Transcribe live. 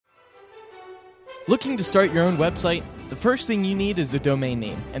Looking to start your own website? The first thing you need is a domain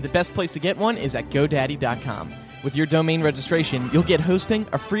name, and the best place to get one is at GoDaddy.com. With your domain registration, you'll get hosting,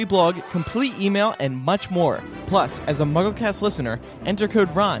 a free blog, complete email, and much more. Plus, as a MuggleCast listener, enter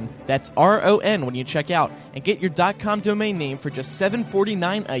code RON, that's RON when you check out, and get your .com domain name for just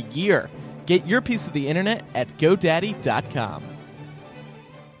 $7.49 a year. Get your piece of the internet at GoDaddy.com.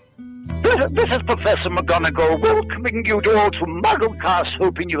 This is Professor McGonagall welcoming you all to MuggleCast,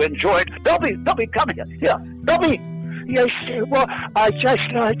 hoping you enjoyed. Dobby, come here. Here, Dobby. Yes, well, I'd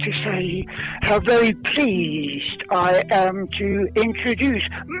just like to say how very pleased I am to introduce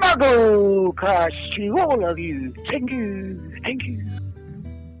MuggleCast to all of you. Thank you. Thank you.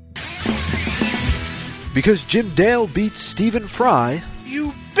 Because Jim Dale beats Stephen Fry...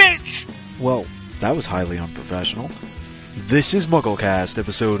 You bitch! Well, that was highly unprofessional. This is MuggleCast,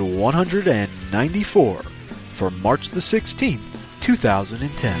 episode 194, for March the 16th,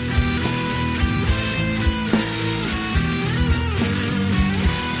 2010.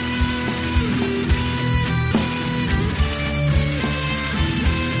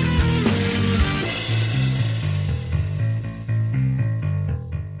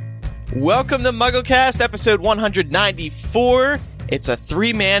 Welcome to MuggleCast, episode 194. It's a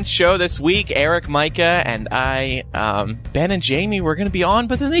three-man show this week. Eric, Micah, and I, Ben and Jamie were going to be on,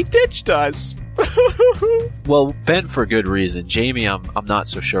 but then they ditched us. Well, Ben for good reason. Jamie, I'm not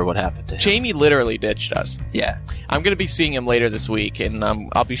so sure what happened to him. Jamie literally ditched us. Yeah. I'm going to be seeing him later this week, and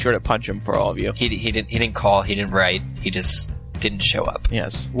I'll be sure to punch him for all of you. He didn't call, he didn't write, he just didn't show up.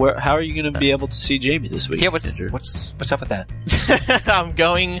 Yes. How are you going to be able to see Jamie this week? Yeah, what's up with that? I'm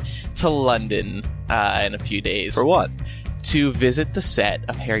going to London in a few days. For what? To visit the set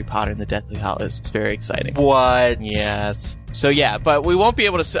of Harry Potter and the Deathly Hallows. It's very exciting. What? Yes. So yeah, but we won't be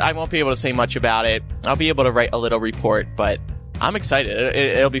able to. I won't be able to say much about it. I'll be able to write a little report, but I'm excited.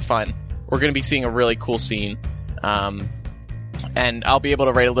 It'll be fun. We're going to be seeing a really cool scene, and I'll be able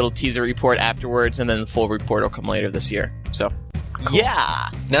to write a little teaser report afterwards, and then the full report will come later this year. So, cool. Yeah.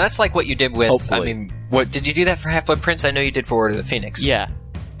 Now that's like what you did with. Hopefully. I mean, what did you do that for Half-Blood Prince? I know you did for Order of the Phoenix. Yeah.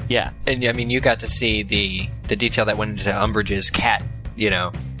 Yeah. And I mean, you got to see the detail that went into Umbridge's cat,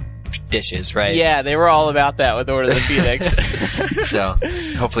 dishes, right? Yeah, they were all about that with Order of the Phoenix. So,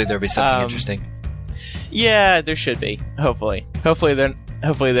 hopefully there'll be something interesting. Yeah, there should be. Hopefully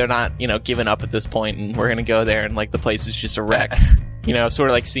they're not, giving up at this point, and we're gonna go there and the place is just a wreck. Sort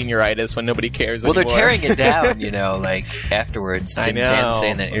of like senioritis when nobody cares anymore. Well, they're tearing it down, afterwards. I know. Dan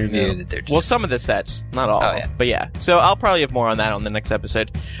say in that interview that they're just... Well, some of the sets, not all. Oh, yeah. But yeah, so I'll probably have more on that on the next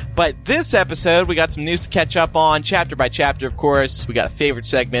episode. But this episode, we got some news to catch up on, chapter by chapter, of course. We got a favorite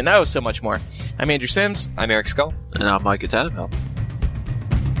segment. Oh, so much more. I'm Andrew Sims. I'm Eric Skull. And I'm Micah Tannenbaum.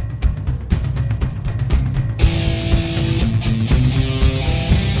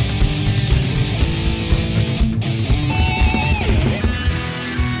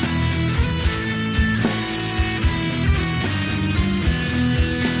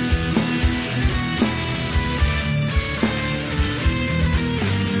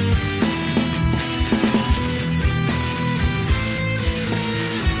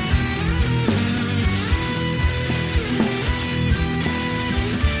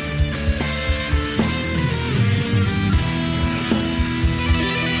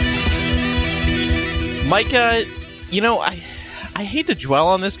 Micah, I hate to dwell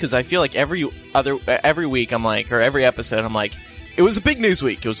on this because I feel like every week I'm like, or every episode I'm like, it was a big news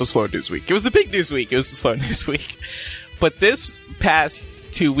week, it was a slow news week. It was a big news week, it was a slow news week. But this past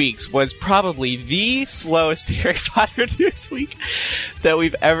 2 weeks was probably the slowest Harry Potter news week that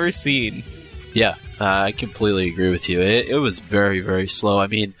we've ever seen. Yeah, I completely agree with you. It was very, very slow. I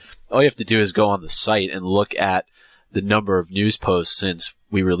mean, all you have to do is go on the site and look at the number of news posts since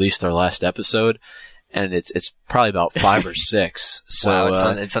we released our last episode. And it's probably about 5 or 6. So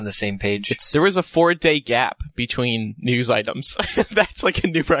wow, it's on the same page. There was a 4-day gap between news items. That's like a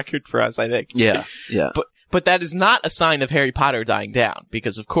new record for us, I think. Yeah. But that is not a sign of Harry Potter dying down,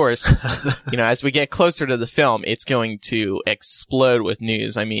 because of course, as we get closer to the film, it's going to explode with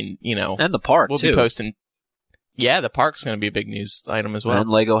news. I mean, and the park we'll too. Be posting. Yeah, the park's going to be a big news item as well. And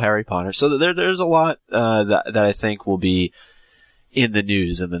Lego Harry Potter. So there's a lot that I think will be in the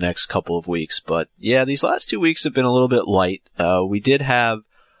news in the next couple of weeks. But yeah, these last 2 weeks have been a little bit light. We did have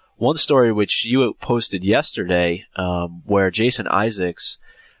one story which you posted yesterday, where Jason Isaacs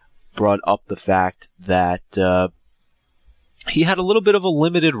brought up the fact that he had a little bit of a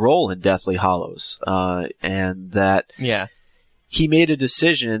limited role in Deathly Hallows, and that he made a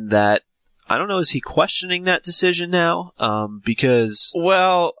decision that, I don't know, is he questioning that decision now? Because...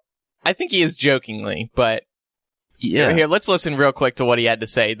 Well, I think he is jokingly, but... Yeah. Here, let's listen real quick to what he had to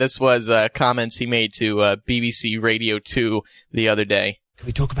say. This was comments he made to BBC Radio 2 the other day. Can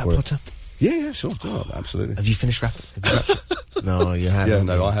we talk about Potter? Yeah, sure, absolutely. Have you finished wrapping? No, you haven't.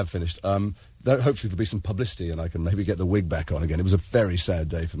 Yeah, no, I have finished. Hopefully there'll be some publicity and I can maybe get the wig back on again. It was a very sad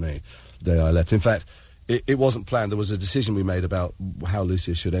day for me, the day I left. In fact, it wasn't planned. There was a decision we made about how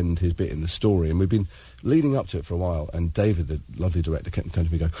Lucius should end his bit in the story, and we've been leading up to it for a while, and David, the lovely director, kept coming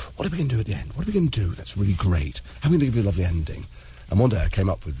to me going, what are we going to do at the end? What are we going to do? That's really great. How are we going to give you a lovely ending? And one day I came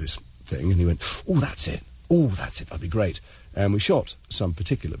up with this thing, and he went, oh, that's it. Oh, that's it. That'd be great. And we shot some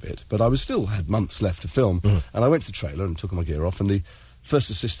particular bit, but I still had months left to film, and I went to the trailer and took my gear off, and the first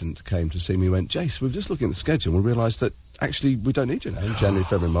assistant came to see me and went, Jace, we were just looking at the schedule and we realised that actually we don't need you now in January,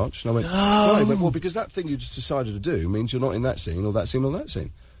 February, March. And I went, why? He went, well, because that thing you just decided to do means you're not in that scene or that scene or that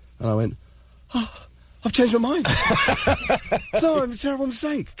scene. And I went, oh, I've changed my mind. No, it's a terrible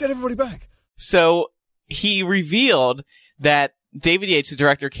mistake. Get everybody back. So he revealed that David Yates, the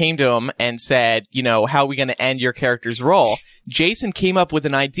director, came to him and said, you know, how are we going to end your character's role? Jason came up with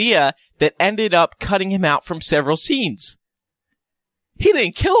an idea that ended up cutting him out from several scenes. He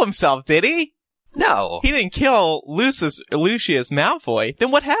didn't kill himself, did he? No. He didn't kill Lucius Malfoy. Then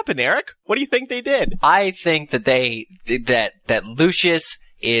what happened, Eric? What do you think they did? I think that that Lucius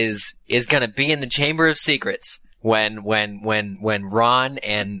is gonna be in the Chamber of Secrets when Ron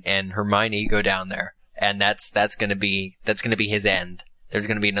and Hermione go down there. And that's gonna be his end. There's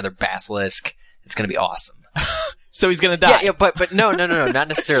gonna be another basilisk. It's gonna be awesome. So he's gonna die. Yeah, but no, not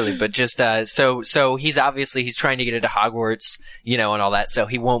necessarily. But just so he's trying to get into Hogwarts, you know, and all that. So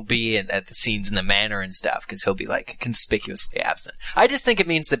he won't be at the scenes in the manor and stuff because he'll be like conspicuously absent. I just think it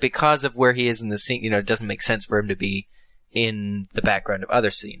means that because of where he is in the scene, you know, it doesn't make sense for him to be in the background of other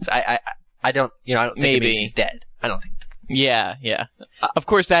scenes. I don't think it means he's dead. I don't think. Yeah. Of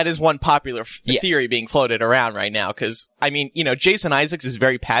course, that is one popular theory being floated around right now. Because I mean, you know, Jason Isaacs is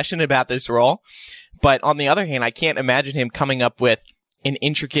very passionate about this role. But on the other hand, I can't imagine him coming up with an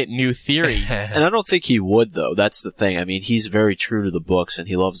intricate new theory. And I don't think he would, though. That's the thing. I mean, he's very true to the books and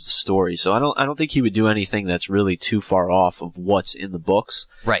he loves the story. So I don't think he would do anything that's really too far off of what's in the books.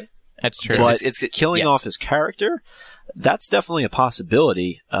 Right. That's true. But it's killing off his character, that's definitely a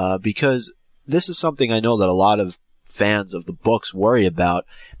possibility, because this is something I know that a lot of fans of the books worry about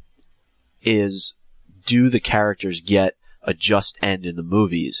is, do the characters get a just end in the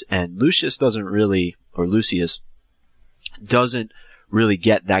movies? And Lucius doesn't really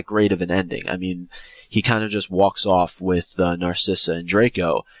get that great of an ending. I mean, he kind of just walks off with Narcissa and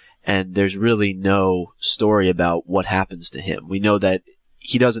Draco, and there's really no story about what happens to him. We know that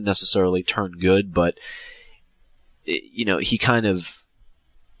he doesn't necessarily turn good, but you know, he kind of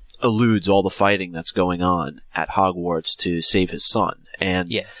eludes all the fighting that's going on at Hogwarts to save his son.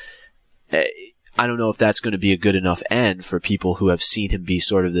 And I don't know if that's going to be a good enough end for people who have seen him be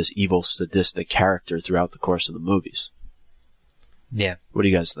sort of this evil, sadistic character throughout the course of the movies. Yeah. What do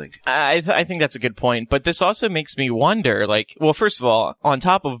you guys think? I think that's a good point, but this also makes me wonder, like, well, first of all, on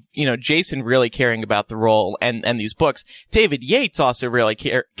top of, you know, Jason really caring about the role and these books, David Yates also really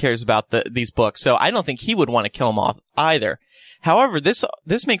cares about these books, so I don't think he would want to kill him off either. However, this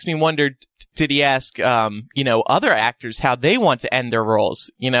makes me wonder, did he ask, you know, other actors how they want to end their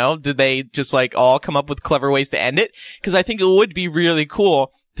roles? You know, did they just like all come up with clever ways to end it? Because I think it would be really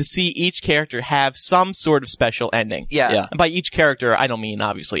cool to see each character have some sort of special ending. Yeah. And by each character, I don't mean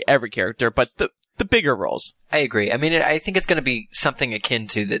obviously every character, but the bigger roles. I agree. I mean, I think it's going to be something akin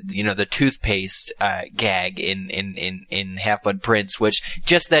to the toothpaste gag in Half-Blood Prince, which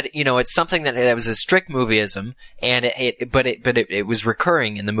just that, you know, it's something that was a strict movieism, and it was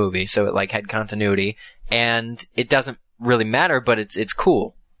recurring in the movie, so it like had continuity, and it doesn't really matter, but it's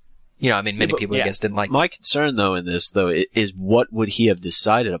cool. You know, I mean, many people I guess didn't like it. My concern though in this though is what would he have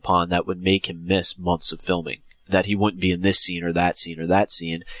decided upon that would make him miss months of filming, that he wouldn't be in this scene or that scene or that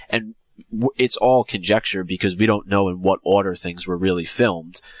scene, and it's all conjecture because we don't know in what order things were really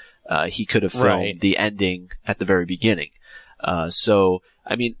filmed. He could have filmed the ending at the very beginning. So,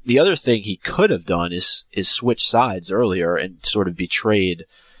 I mean, the other thing he could have done is switch sides earlier and sort of betrayed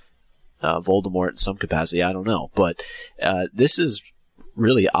Voldemort in some capacity. I don't know. But this is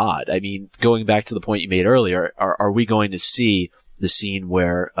really odd. I mean, going back to the point you made earlier, are we going to see the scene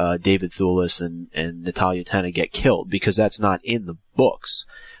where David Thewlis and Natalia Tena get killed? Because that's not in the books.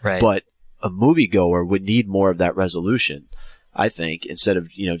 Right. But a moviegoer would need more of that resolution, I think, instead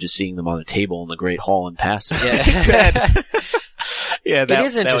of, you know, just seeing them on the table in the Great Hall and passing. Yeah, it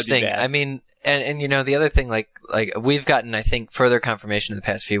is interesting. I mean, and you know, the other thing, like we've gotten, I think, further confirmation in the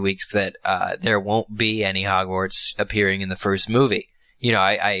past few weeks that there won't be any Hogwarts appearing in the first movie.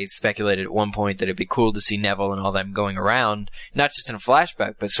 I speculated at one point that it'd be cool to see Neville and all them going around, not just in a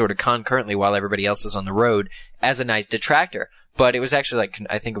flashback, but sort of concurrently while everybody else is on the road as a nice detractor. But it was actually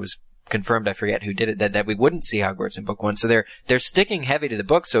I think it was confirmed, I forget who did it, that we wouldn't see Hogwarts in book 1. So they're sticking heavy to the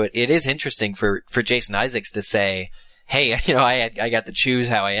book. So it is interesting for Jason Isaacs to say, hey, I got to choose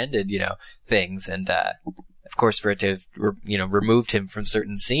how I ended, things. And, of course, for it to have, removed him from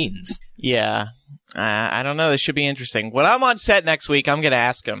certain scenes. Yeah. I don't know. This should be interesting. When I'm on set next week, I'm going to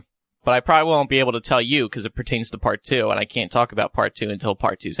ask him. But I probably won't be able to tell you because it pertains to part 2, and I can't talk about part 2 until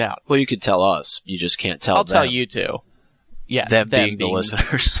part 2's out. Well, you could tell us. You just can't tell I'll them. tell you two. Yeah. Them being the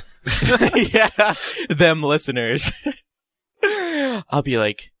listeners. Yeah. Them listeners. I'll be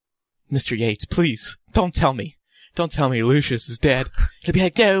like, Mr. Yates, please, don't tell me. Don't tell me Lucius is dead. He'll be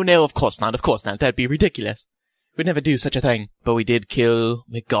like, no, of course not. That'd be ridiculous. We'd never do such a thing. But we did kill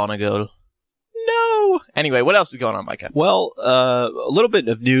McGonagall. No! Anyway, what else is going on, Micah? Well, a little bit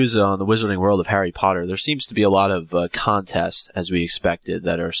of news on the Wizarding World of Harry Potter. There seems to be a lot of contests, as we expected,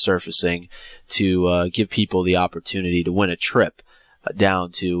 that are surfacing to give people the opportunity to win a trip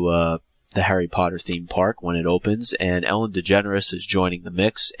down to the Harry Potter theme park when it opens. And Ellen DeGeneres is joining the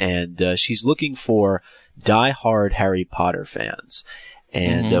mix, and she's looking for die-hard Harry Potter fans.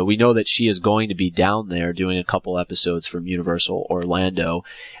 And we know that she is going to be down there doing a couple episodes from Universal Orlando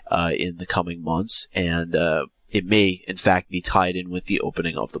in the coming months. And it may, in fact, be tied in with the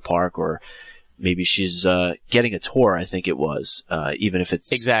opening of the park, or maybe she's getting a tour, I think it was, even if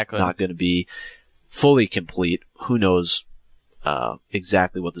it's not going to be fully complete. Who knows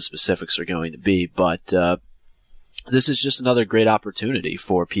exactly what the specifics are going to be. But this is just another great opportunity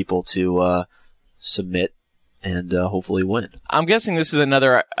for people to submit and hopefully win. I'm guessing this is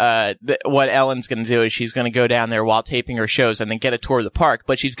another, what Ellen's going to do is she's going to go down there while taping her shows and then get a tour of the park,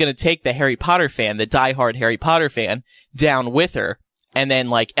 but she's going to take the Harry Potter fan, the diehard Harry Potter fan, down with her, and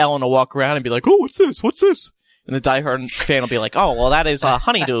then, Ellen will walk around and be like, oh, what's this? And the diehard fan will be like, oh, well, that is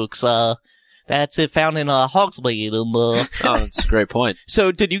Honeydukes, that's it found in Hogsmeade. Oh, that's a great point.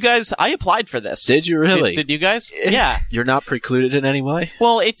 So did you guys, I applied for this. Did you really? Did you guys? Yeah. You're not precluded in any way?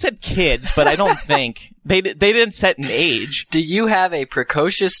 Well, it said kids, but I don't think, they didn't set an age. Do you have a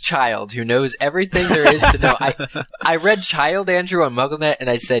precocious child who knows everything there is to know? I read Child Andrew on MuggleNet and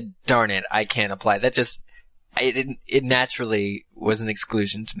I said, darn it, I can't apply. That just, it naturally was an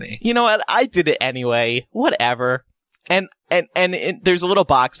exclusion to me. You know what? I did it anyway. Whatever. And there's a little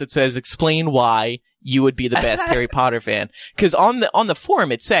box that says, explain why you would be the best Harry Potter fan. Cause on the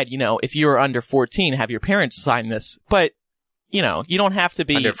forum it said, if you were under 14, have your parents sign this. But, you don't have to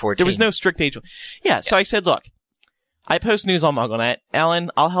be. Under 14. There was no strict age. Yeah. So I said, look, I post news on MuggleNet.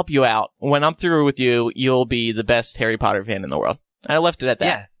 Ellen, I'll help you out. When I'm through with you, you'll be the best Harry Potter fan in the world. And I left it at that.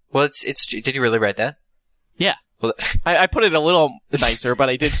 Yeah. Well, it's, did you really write that? Yeah. Well, I put it a little nicer, but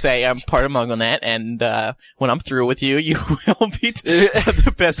I did say I'm part of MuggleNet, and when I'm through with you, you will be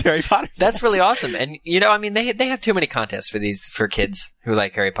the best Harry Potter. That's really awesome. And, they have too many contests for kids who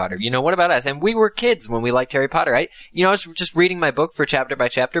like Harry Potter. What about us? And we were kids when we liked Harry Potter. I was just reading my book for chapter by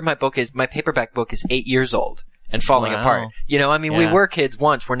chapter. My paperback book is 8 years old and falling apart. We were kids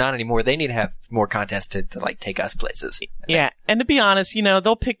once. We're not anymore. They need to have more contests to take us places. Yeah. And to be honest, they'll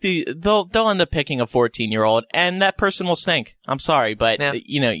end up picking a 14-year-old, and that person will stink. I'm sorry, but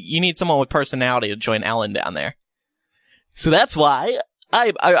you need someone with personality to join Ellen down there. So that's why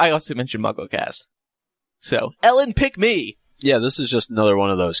I also mentioned MuggleCast. So Ellen, pick me. Yeah, this is just another one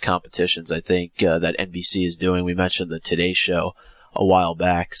of those competitions, I think, that NBC is doing. We mentioned the Today Show a while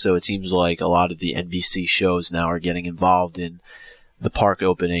back, so it seems like a lot of the NBC shows now are getting involved in the park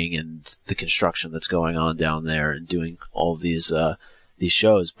opening and the construction that's going on down there and doing all of these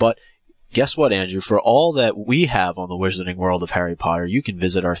shows. But guess what, Andrew? For all that we have on the Wizarding World of Harry Potter, you can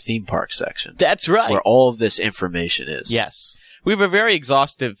visit our theme park section. That's right. Where all of this information is. Yes. We have a very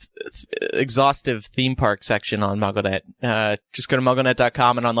exhaustive theme park section on MuggleNet. Just go to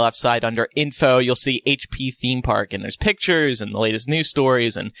MuggleNet.com, and on the left side under info, you'll see HP theme park, and there's pictures and the latest news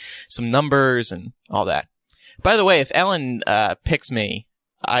stories and some numbers and all that. By the way, if Ellen picks me,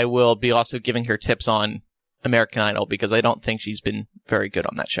 I will be also giving her tips on American Idol, because I don't think she's been very good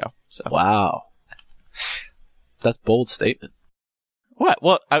on that show. So. Wow. That's a bold statement. What?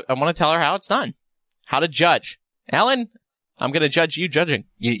 Well, I want to tell her how it's done. How to judge. Ellen, I'm going to judge you judging.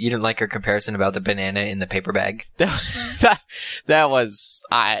 You didn't like her comparison about the banana in the paper bag? That was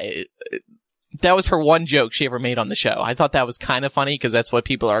her one joke she ever made on the show. I thought that was kind of funny because that's what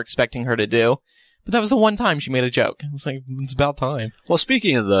people are expecting her to do. But that was the one time she made a joke. I was like, it's about time. Well,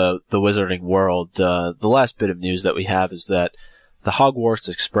 speaking of the Wizarding World, the last bit of news that we have is that the Hogwarts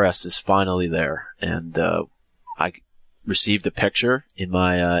Express is finally there. And received a picture in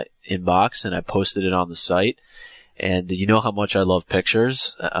my inbox, and I posted it on the site. And you know how much I love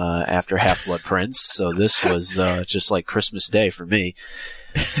pictures after Half-Blood Prince, so this was just like Christmas Day for me.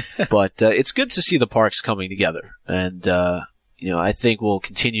 But it's good to see the parks coming together, and I think we'll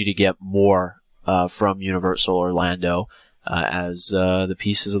continue to get more from Universal Orlando as the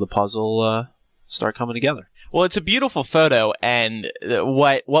pieces of the puzzle start coming together. Well, it's a beautiful photo, and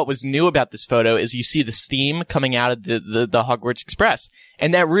what was new about this photo is you see the steam coming out of the Hogwarts Express,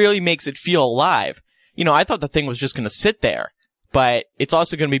 and that really makes it feel alive. I thought the thing was just going to sit there, but it's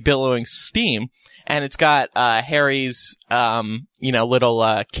also going to be billowing steam, and it's got Harry's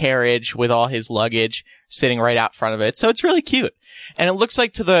little carriage with all his luggage sitting right out front of it. So it's really cute, and it looks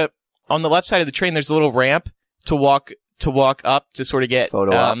like on the left side of the train there's a little ramp to walk up to sort of get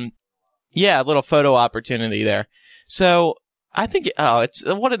photo op. Yeah, a little photo opportunity there. So I think, it's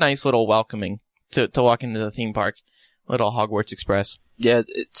what a nice little welcoming to walk into the theme park, little Hogwarts Express. Yeah,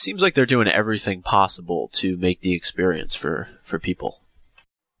 it seems like they're doing everything possible to make the experience for people.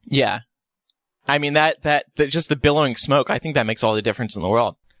 Yeah. I mean, that just the billowing smoke, I think that makes all the difference in the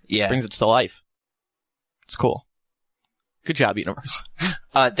world. Yeah. Brings it to life. It's cool. Good job, Universal.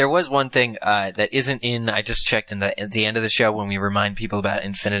 There was one thing that isn't in. I just checked at the end of the show when we remind people about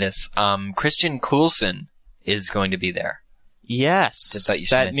Infinitus. Christian Coulson is going to be there. Yes, Just thought you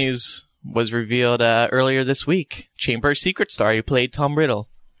should that mention. news was revealed earlier this week. Chamber of Secret star who played Tom Riddle.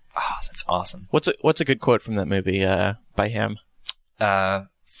 Oh, that's awesome. What's a good quote from that movie by him?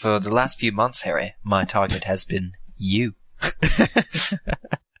 For the last few months, Harry, my target has been you.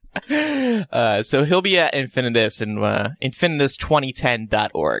 So he'll be at Infinitus and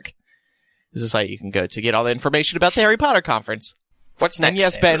infinitus2010.org. This is how you can go to get all the information about the Harry Potter conference. What's next? And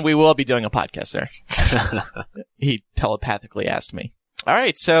yes, Harry? Ben, we will be doing a podcast there. He telepathically asked me. All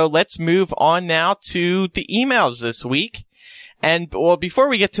right, so let's move on now to the emails this week. And well, before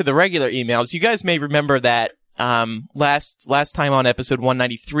we get to the regular emails, you guys may remember that last time on episode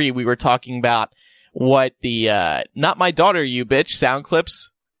 193, we were talking about what the "Not My Daughter, You Bitch" sound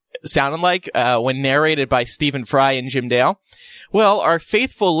clips sounded like when narrated by Stephen Fry and Jim Dale. Well, our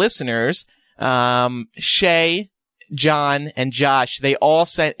faithful listeners, Shay, John, and Josh, they all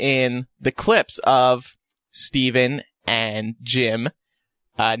sent in the clips of Stephen and Jim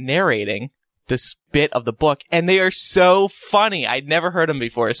narrating this bit of the book, and they are so funny. I'd never heard them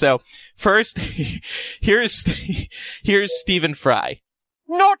before. So first, here's Stephen Fry.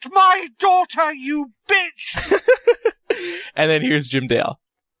 Not my daughter, you bitch! And then here's Jim Dale.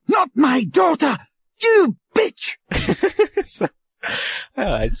 Not my daughter, you bitch! So,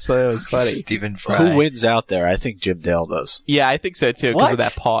 I just thought it was funny. Stephen Fry. Who wins out there? I think Jim Dale does. Yeah, I think so too, because What? of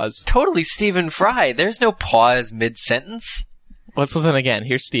that pause. Totally Stephen Fry. There's no pause mid-sentence. Let's listen again.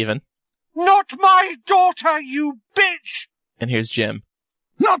 Here's Stephen. Not my daughter, you bitch! And here's Jim.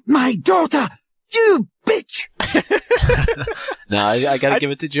 Not my daughter, you bitch! No, I gotta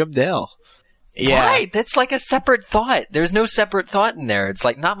give it to Jim Dale. Yeah. Right, that's like a separate thought. There's no separate thought in there. It's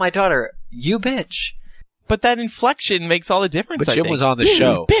like, not my daughter, you bitch. But that inflection makes all the difference, But I Jim think. was on the You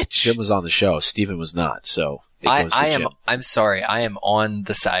show. bitch! Jim was on the show. Stephen was not, so it goes to Jim. I'm sorry, I am on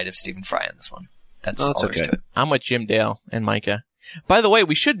the side of Stephen Fry on this one. That's No, it's all there is okay. to it. I'm with Jim Dale and Micah. By the way,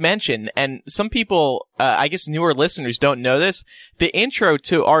 we should mention, and some people, I guess newer listeners don't know this, the intro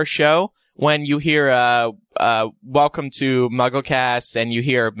to our show, when you hear, welcome to MuggleCast, and you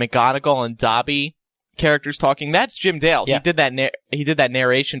hear McGonagall and Dobby characters talking, that's Jim Dale. Yeah. He did that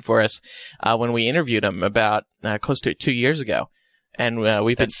narration for us, when we interviewed him about, close to 2 years ago. And,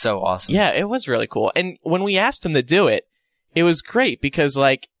 we've been, That's so awesome. yeah, it was really cool. And when we asked him to do it, it was great because,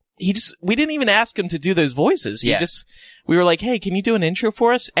 like, we didn't even ask him to do those voices. Yeah. We were like, hey, can you do an intro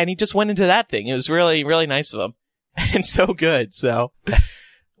for us? And he just went into that thing. It was really, really nice of him and so good. So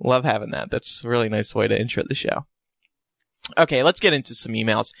love having that. That's a really nice way to intro the show. Okay, let's get into some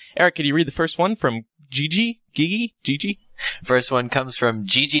emails. Eric, could you read the first one from Gigi? First one comes from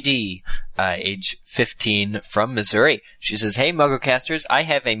GGD, age 15, from Missouri. She says, hey, MuggleCasters, I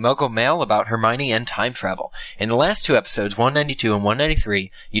have a Muggle mail about Hermione and time travel. In the last two episodes, 192 and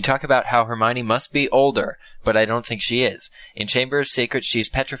 193, you talk about how Hermione must be older, but I don't think she is. In Chamber of Secrets, she's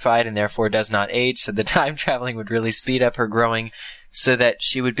petrified and therefore does not age, so the time traveling would really speed up her growing so that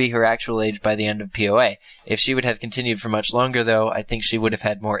she would be her actual age by the end of POA. If she would have continued for much longer, though, I think she would have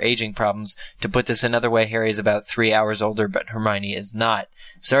had more aging problems. To put this another way, Harry is about 3 hours older, but Hermione is not.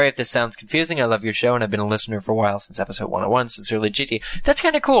 Sorry if this sounds confusing. I love your show, and I've been a listener for a while, since episode 101. Sincerely, Gigi. That's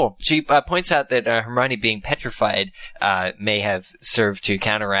kind of cool. She points out that Hermione being petrified may have served to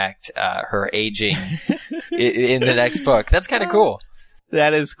counteract her aging in the next book. That's kind of cool.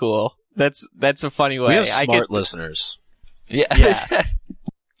 That is cool. That's a funny way. We have smart listeners. Yeah.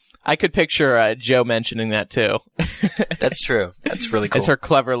 I could picture Joe mentioning that too. That's true. That's really cool. It's her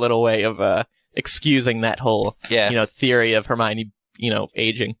clever little way of excusing that whole theory of Hermione,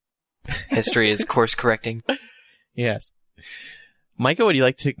 aging. History is course correcting. Yes. Micah, would you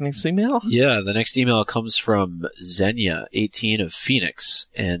like to take the next email? Yeah, the next email comes from Xenia, 18 of Phoenix,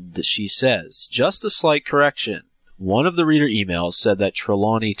 and she says, just a slight correction. One of the reader emails said that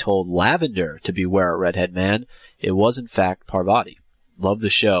Trelawney told Lavender to beware a redhead man. It was, in fact, Parvati. Love the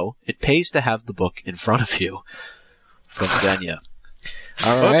show. It pays to have the book in front of you. From Xenia.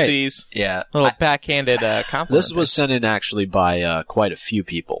 All right. Oopsies. Yeah. A little backhanded compliment. This was sent in actually by quite a few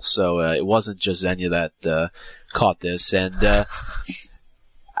people, so it wasn't just Xenia that caught this. And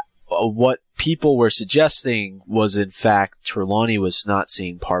what people were suggesting was, in fact, Trelawney was not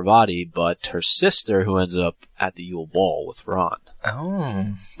seeing Parvati, but her sister, who ends up at the Yule Ball with Ron.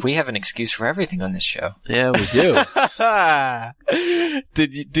 Oh, we have an excuse for everything on this show. Yeah, we do.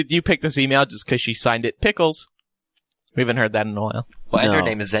 Did you pick this email just because she signed it Pickles? We haven't heard that in a while. Well, and her No.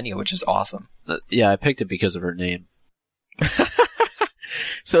 name is Xenia, which is awesome. Yeah, I picked it because of her name.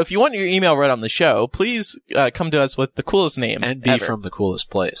 So if you want your email read on the show, please come to us with the coolest name And be ever. from the coolest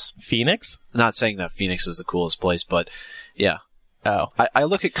place. Phoenix? Not saying that Phoenix is the coolest place, but yeah. Oh. I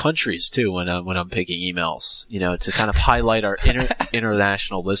look at countries too when I'm picking emails, to kind of highlight our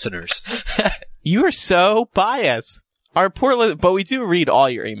international listeners. You are so biased. Our poor but we do read all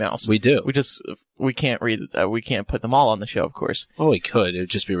your emails. We do. We can't read we can't put them all on the show, of course. Well, we could. It would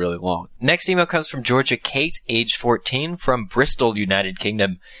just be really long. Next email comes from Georgia Kate, age 14, from Bristol, United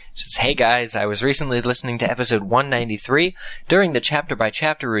Kingdom. She says, hey guys, I was recently listening to episode 193. During the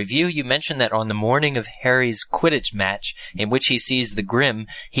chapter-by-chapter review, you mentioned that on the morning of Harry's Quidditch match, in which he sees the Grim,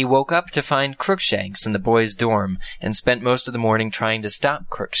 he woke up to find Crookshanks in the boys' dorm, and spent most of the morning trying to stop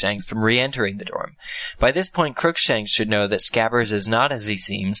Crookshanks from re-entering the dorm. By this point, Crookshanks should know that Scabbers is not as he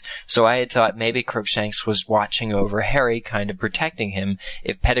seems, so I had thought maybe Crookshanks was watching over Harry, kind of protecting him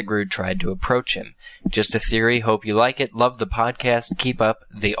if Pettigrew tried to approach him. Just a theory, hope you like it, love the podcast, keep up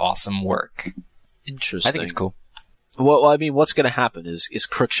the awesome work. Interesting. I think it's cool. Well, I mean, what's going to happen? Is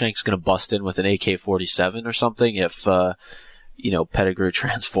Crookshanks going to bust in with an AK-47 or something if, Pettigrew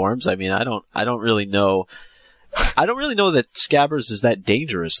transforms? I mean, I don't really know. I don't really know that Scabbers is that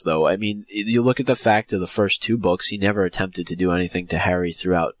dangerous, though. I mean, you look at the fact of the first two books, he never attempted to do anything to Harry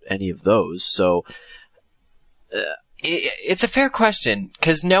throughout any of those, so... It's a fair question,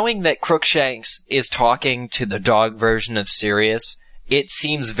 because knowing that Crookshanks is talking to the dog version of Sirius, it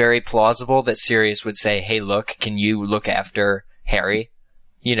seems very plausible that Sirius would say, hey, look, can you look after Harry?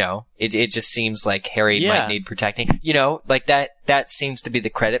 It just seems like Harry might need protecting. Like that seems to be the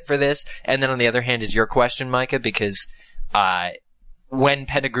credit for this. And then on the other hand is your question, Micah, because when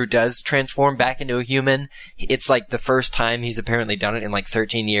Pettigrew does transform back into a human, it's like the first time he's apparently done it in like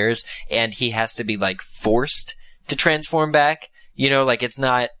 13 years, and he has to be like forced to transform back. It's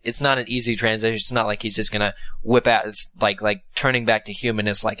not an easy transition. It's not like he's just gonna whip out. It's like turning back to human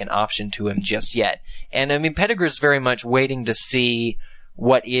is like an option to him just yet. And I mean, Pettigrew's very much waiting to see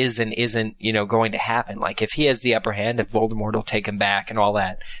what is and isn't, going to happen. Like, if he has the upper hand, if Voldemort will take him back and all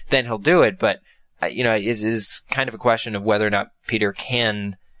that, then he'll do it. But, it is kind of a question of whether or not Peter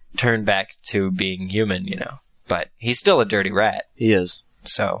can turn back to being human, But he's still a dirty rat. He is.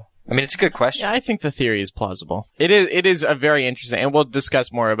 So, I mean, it's a good question. Yeah, I think the theory is plausible. It is a very interesting, and we'll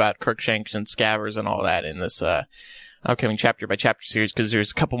discuss more about Crookshanks and Scabbers and all that in this upcoming chapter-by-chapter series, because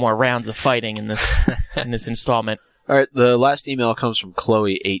there's a couple more rounds of fighting in this installment. All right, the last email comes from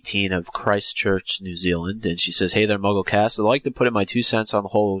Chloe, 18, of Christchurch, New Zealand, and she says, hey there, MuggleCast. I'd like to put in my 2 cents on the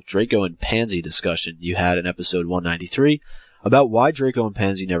whole Draco and Pansy discussion you had in episode 193 about why Draco and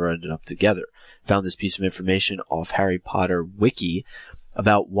Pansy never ended up together. Found this piece of information off Harry Potter Wiki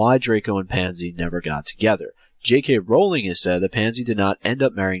about why Draco and Pansy never got together. J.K. Rowling has said that Pansy did not end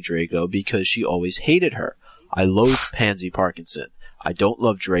up marrying Draco because she always hated her. I loathe Pansy Parkinson. I don't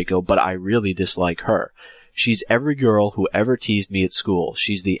love Draco, but I really dislike her. She's every girl who ever teased me at school.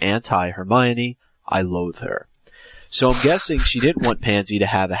 She's the anti-Hermione. I loathe her. So I'm guessing she didn't want Pansy to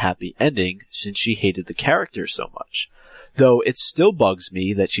have a happy ending since she hated the character so much. Though it still bugs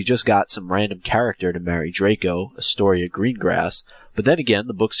me that she just got some random character to marry Draco, Astoria Greengrass, but then again,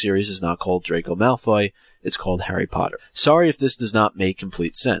 the book series is not called Draco Malfoy, it's called Harry Potter. Sorry if this does not make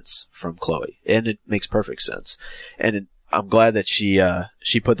complete sense, from Chloe, and it makes perfect sense. And I'm glad that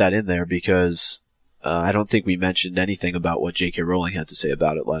she put that in there because I don't think we mentioned anything about what J.K. Rowling had to say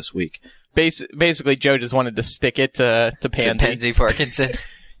about it last week. Basically, Joe just wanted to stick it to Pansy. To Pansy Parkinson.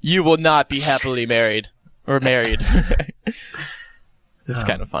 You will not be happily married. Or married. It's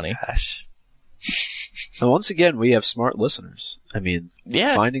kind of funny. Gosh. And once again, we have smart listeners. I mean,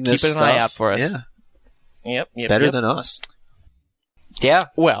 Yeah, finding this keep an stuff, eye out for us. Yeah, Yep. better than us. Yeah.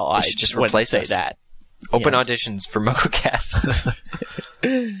 Well, I should just wouldn't replace say us. that. Open Yeah. auditions for MocoCast.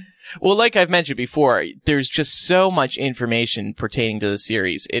 Well, like I've mentioned before, there's just so much information pertaining to the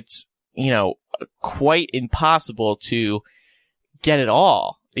series. It's, quite impossible to get it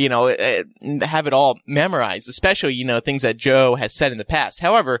all, have it all memorized, especially, things that Joe has said in the past.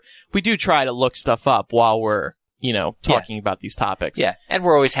 However, we do try to look stuff up while we're, talking about these topics. Yeah, and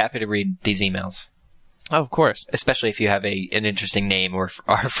we're always happy to read these emails, Oh, of course. especially if you have an interesting name or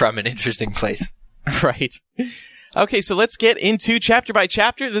are from an interesting place. Right. Okay, so let's get into chapter by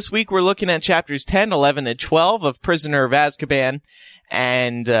chapter. This week we're looking at chapters 10, 11, and 12 of Prisoner of Azkaban.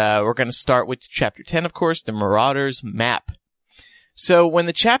 And we're going to start with chapter 10, of course, the Marauder's Map. So when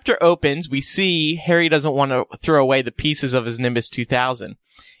the chapter opens, we see Harry doesn't want to throw away the pieces of his Nimbus 2000.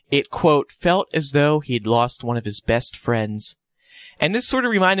 It, quote, felt as though he'd lost one of his best friends. And this sort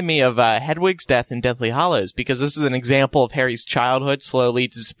of reminded me of Hedwig's death in Deathly Hallows, because this is an example of Harry's childhood slowly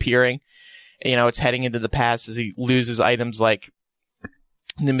disappearing. It's heading into the past as he loses items like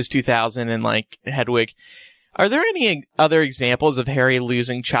Nimbus 2000 and like Hedwig. Are there any other examples of Harry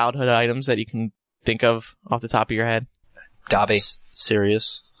losing childhood items that you can think of off the top of your head? Dobby.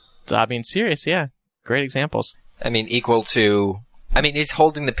 Serious. Dobby and Sirius, yeah. Great examples. Equal to... he's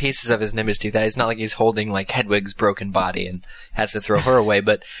holding the pieces of his Nimbus 2000. It's not like he's holding, like, Hedwig's broken body and has to throw her away.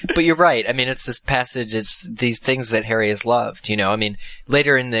 But you're right. It's this passage, it's these things that Harry has loved,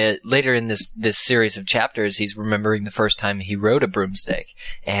 Later in this series of chapters, he's remembering the first time he rode a broomstick.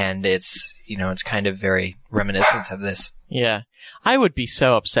 And it's, it's kind of very reminiscent of this. Yeah. I would be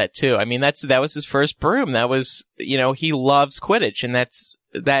so upset, too. That was his first broom. That was, he loves Quidditch, and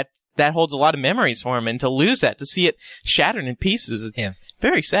that holds a lot of memories for him, and to lose that, to see it shattered in pieces, it's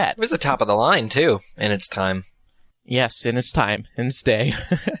very sad. It was the top of the line, too, in its time. Yes, in its time, in its day.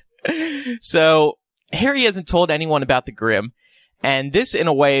 So, Harry hasn't told anyone about the Grim, and this, in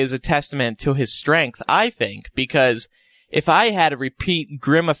a way, is a testament to his strength, I think, because if I had a repeat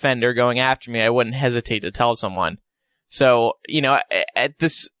Grim offender going after me, I wouldn't hesitate to tell someone. So, at the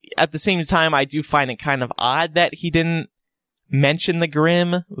same time, I do find it kind of odd that he didn't mention the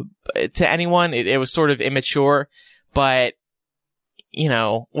Grim to anyone. It was sort of immature, but,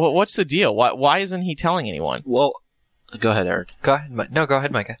 what's the deal? Why isn't he telling anyone? Well, go ahead, Eric. Go ahead. No, go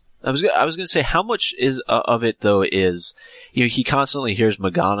ahead, Micah. I was going to say, how much of it though is, he constantly hears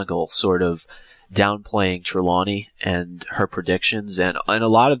McGonagall sort of downplaying Trelawney and her predictions, and a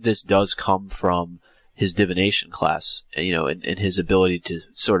lot of this does come from his divination class, and his ability to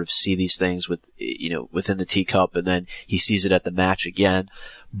sort of see these things within the teacup, and then he sees it at the match again.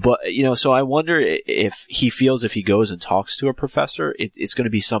 But, so I wonder if he feels if he goes and talks to a professor, it's going to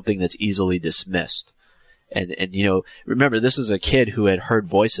be something that's easily dismissed. And, remember, this is a kid who had heard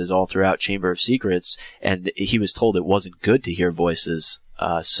voices all throughout Chamber of Secrets, and he was told it wasn't good to hear voices.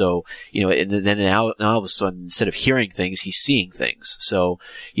 And then now all of a sudden, instead of hearing things, he's seeing things. So,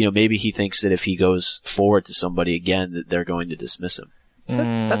 maybe he thinks that if he goes forward to somebody again, that they're going to dismiss him.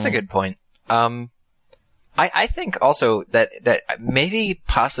 That's a good point. I think also that maybe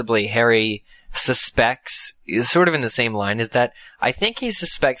possibly Harry suspects, sort of in the same line as that, I think he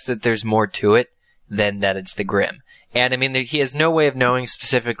suspects that there's more to it than that it's the Grim. And he has no way of knowing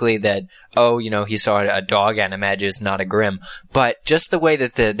specifically that, he saw a dog animagi is not a Grim. But just the way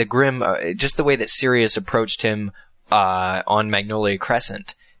that the Grim, just the way that Sirius approached him, on Magnolia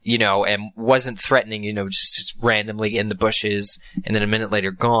Crescent, and wasn't threatening, just randomly in the bushes and then a minute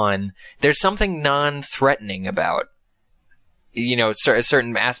later gone. There's something non-threatening about, a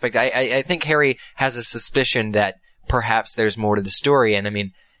certain aspect. I think Harry has a suspicion that perhaps there's more to the story.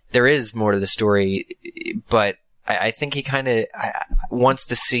 And there is more to the story, but I think he kind of wants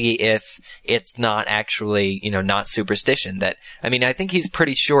to see if it's not actually, not superstition. That, I think he's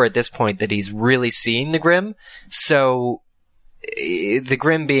pretty sure at this point that he's really seeing the Grim. So, the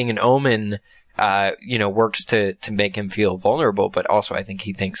Grim being an omen, works to make him feel vulnerable, but also I think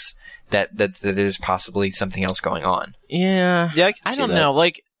he thinks that there's possibly something else going on. Yeah. I don't know.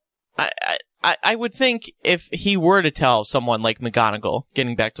 Like, I would think if he were to tell someone like McGonagall,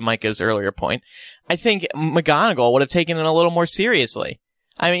 getting back to Micah's earlier point, I think McGonagall would have taken it a little more seriously.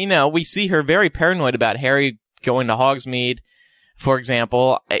 We see her very paranoid about Harry going to Hogsmeade, for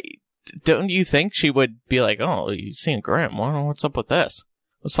example. Don't you think she would be like, oh, you've seen Grim, what's up with this?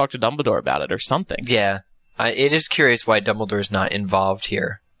 Let's talk to Dumbledore about it or something. Yeah. It is curious why Dumbledore's not involved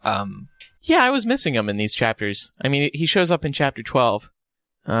here. Yeah, I was missing him in these chapters. He shows up in chapter 12.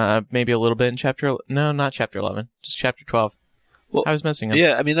 Maybe a little bit in not chapter 11, just chapter 12. Well, I was missing him.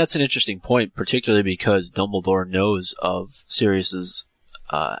 Yeah, I mean, that's an interesting point, particularly because Dumbledore knows of Sirius's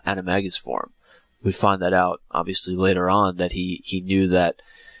animagus form. We find that out, obviously, later on, that he knew that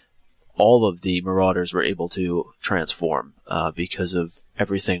all of the Marauders were able to transform because of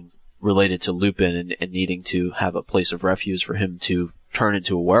everything related to Lupin and needing to have a place of refuge for him to turn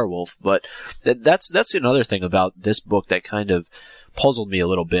into a werewolf. But that's another thing about this book that kind of puzzled me a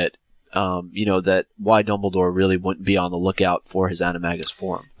little bit. That why Dumbledore really wouldn't be on the lookout for his animagus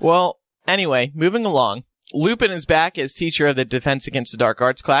form. Well, anyway, moving along. Lupin is back as teacher of the Defense Against the Dark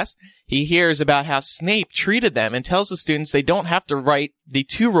Arts class. He hears about how Snape treated them and tells the students they don't have to write the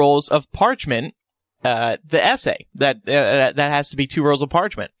 2 rolls of parchment, the essay. That has to be 2 rolls of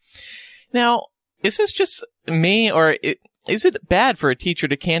parchment. Now, is this just me, or is it bad for a teacher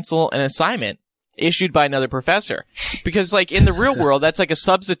to cancel an assignment issued by another professor? Because, like, in the real world, that's like a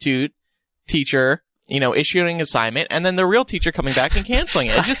substitute teacher, issuing an assignment, and then the real teacher coming back and canceling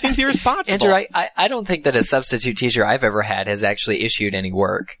it. It just seems irresponsible. Andrew, I don't think that a substitute teacher I've ever had has actually issued any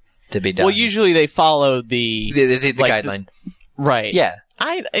work to be done. Well, usually they follow the guideline. Right. Yeah.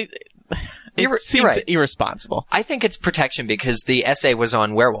 It seems right. irresponsible. I think it's protection because the essay was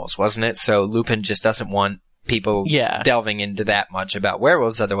on werewolves, wasn't it? So Lupin just doesn't want people delving into that much about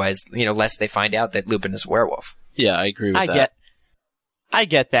werewolves, otherwise, lest they find out that Lupin is a werewolf. Yeah, I agree with that. I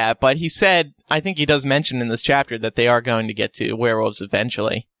get that, but he said, I think he does mention in this chapter that they are going to get to werewolves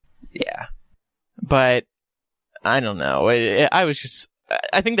eventually. Yeah. But, I don't know.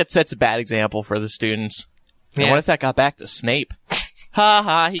 I think that sets a bad example for the students. Yeah. And what if that got back to Snape? Ha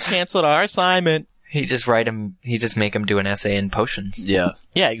ha, he canceled our assignment. He just make him do an essay in potions. Yeah.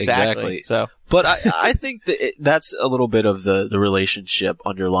 Yeah, exactly. So, but I think that that's a little bit of the relationship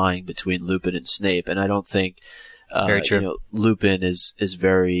underlying between Lupin and Snape, and I don't think very true. Lupin is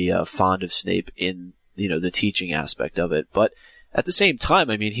very fond of Snape in the teaching aspect of it, but at the same time,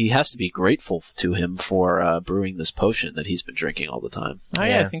 I mean, he has to be grateful to him for brewing this potion that he's been drinking all the time. Oh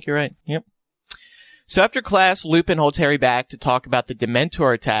yeah, I think you're right. Yep. So after class, Lupin holds Harry back to talk about the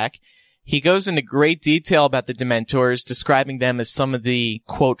Dementor attack. He goes into great detail about the Dementors, describing them as some of the,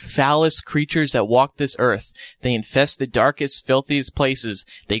 quote, foulest creatures that walk this earth. They infest the darkest, filthiest places.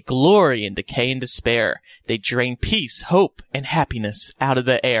 They glory in decay and despair. They drain peace, hope, and happiness out of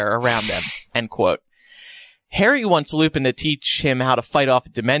the air around them, end quote. Harry wants Lupin to teach him how to fight off a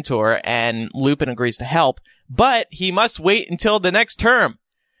Dementor, and Lupin agrees to help, but he must wait until the next term.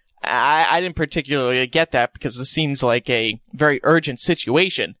 I didn't particularly get that because this seems like a very urgent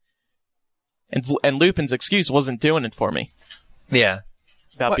situation. And Lupin's excuse wasn't doing it for me. Yeah.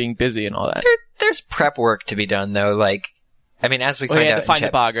 About being busy and all that. There's prep work to be done, though. As we find out find a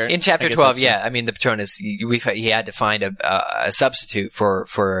boggart. In Chapter 12, the Patronus, he had to find a substitute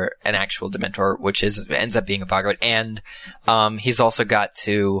for an actual Dementor, which ends up being a boggart. And he's also got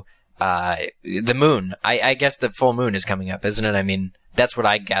to the moon. I guess the full moon is coming up, isn't it? I mean, that's what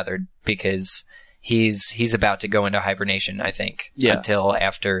I gathered, because he's about to go into hibernation, I think, until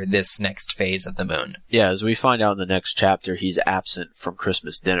after this next phase of the moon. Yeah, as we find out in the next chapter, he's absent from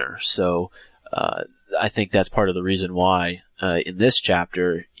Christmas dinner. So I think that's part of the reason why in this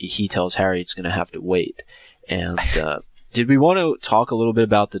chapter he tells Harry it's going to have to wait. And did we want to talk a little bit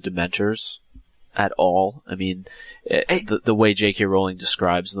about the Dementors at all? I mean, the way J.K. Rowling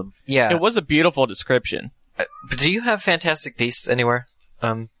describes them. Yeah. It was a beautiful description. But do you have Fantastic Beasts anywhere?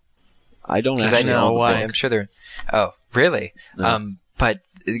 I don't actually know why. I'm sure they're... Oh, really? No. But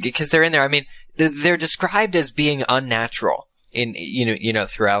because they're in there, I mean, they're described as being unnatural in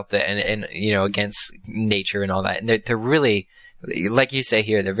throughout and against nature and all that. And they're really, like you say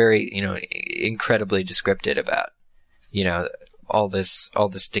here, they're very incredibly descriptive about all this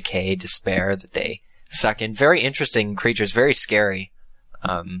decay, despair that they suck in. Very interesting creatures, very scary,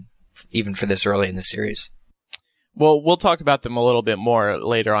 even for this early in the series. Well, we'll talk about them a little bit more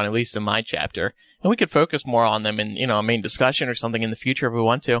later on, at least in my chapter. And we could focus more on them in, a main discussion or something in the future if we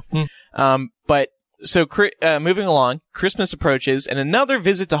want to. Moving along, Christmas approaches and another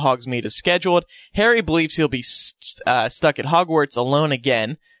visit to Hogsmeade is scheduled. Harry believes he'll be stuck at Hogwarts alone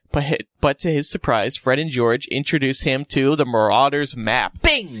again, but to his surprise, Fred and George introduce him to the Marauders map.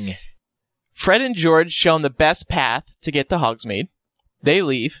 Bing! Fred and George show him the best path to get to Hogsmeade. They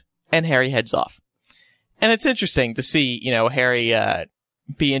leave, and Harry heads off. And it's interesting to see, Harry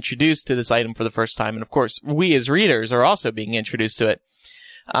be introduced to this item for the first time. And of course, we as readers are also being introduced to it.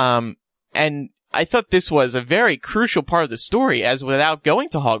 And I thought this was a very crucial part of the story, as without going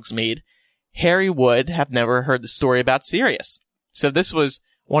to Hogsmeade, Harry would have never heard the story about Sirius. So this was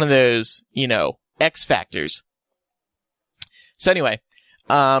one of those, X factors. So anyway,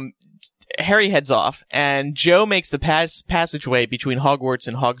 Harry heads off, and Joe makes the passageway between Hogwarts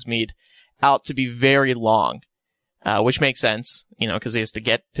and Hogsmeade out to be very long, which makes sense, because he has to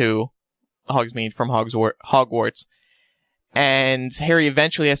get to Hogsmeade from Hogwarts. And Harry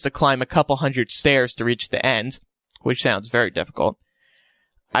eventually has to climb a couple hundred stairs to reach the end, which sounds very difficult.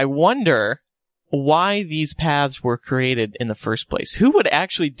 I wonder why these paths were created in the first place. Who would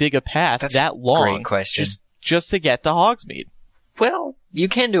actually dig a path that long? Great question. Just to get to Hogsmeade? Well, you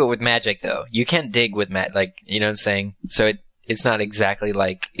can do it with magic, though. You can dig with you know what I'm saying? So it's not exactly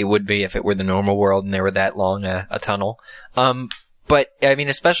like it would be if it were the normal world and there were that long a tunnel. But, I mean,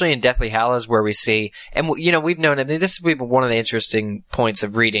 especially in Deathly Hallows where we see, and, we've known, this is one of the interesting points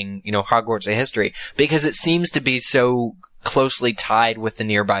of reading, Hogwarts history, because it seems to be so closely tied with the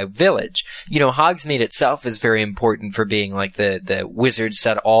nearby village. Hogsmeade itself is very important for being like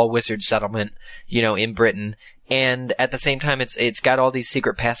the all wizard settlement, in Britain. And at the same time, it's got all these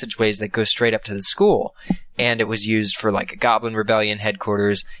secret passageways that go straight up to the school. And it was used for like a Goblin Rebellion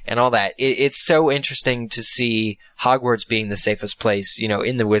headquarters and all that. It's so interesting to see Hogwarts being the safest place,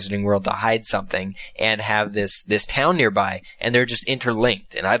 in the wizarding world to hide something and have this town nearby. And they're just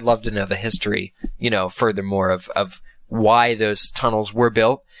interlinked. And I'd love to know the history, furthermore of why those tunnels were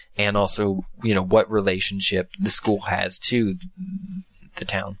built and also, what relationship the school has to the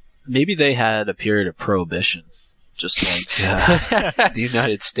town. Maybe they had a period of prohibition. Just like the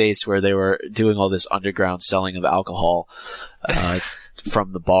United States, where they were doing all this underground selling of alcohol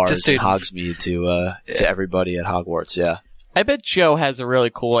from the bars in Hogsmeade to everybody at Hogwarts. Yeah, I bet Joe has a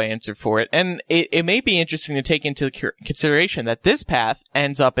really cool answer for it, and it may be interesting to take into consideration that this path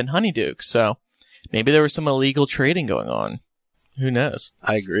ends up in Honeydukes, so maybe there was some illegal trading going on. Who knows?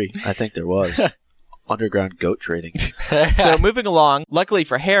 I agree. I think there was. Underground goat trading. So moving along, luckily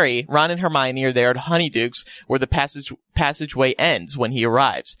for Harry, Ron and Hermione are there at Honeydukes, where the passageway ends when he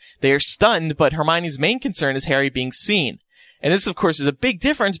arrives. They are stunned, but Hermione's main concern is Harry being seen. And this, of course, is a big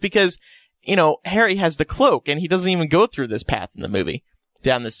difference because, Harry has the cloak, and he doesn't even go through this path in the movie.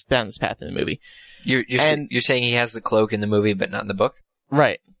 Down this path in the movie. You're saying he has the cloak in the movie, but not in the book?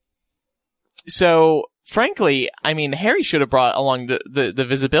 Right. So, frankly, I mean, Harry should have brought along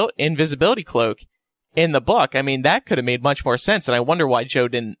the invisibility cloak in the book. I mean, that could have made much more sense, and I wonder why Joe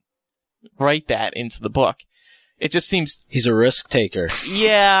didn't write that into the book. It just seems... He's a risk taker.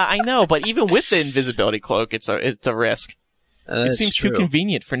 Yeah, I know, but even with the invisibility cloak, it's a risk. It seems too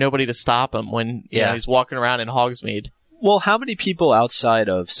convenient for nobody to stop him when he's walking around in Hogsmeade. Well, how many people outside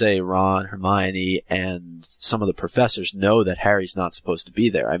of, say, Ron, Hermione, and some of the professors know that Harry's not supposed to be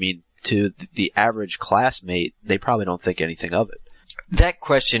there? I mean, to the average classmate, they probably don't think anything of it. That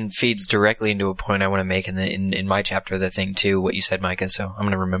question feeds directly into a point I want to make in my chapter of the thing, too, what you said, Micah, so I'm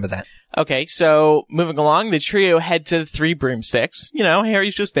going to remember that. Okay, so moving along, the trio head to the Three Broomsticks.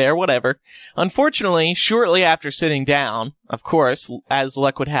 Harry's just there, whatever. Unfortunately, shortly after sitting down, of course, as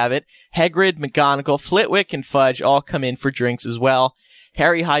luck would have it, Hagrid, McGonagall, Flitwick, and Fudge all come in for drinks as well.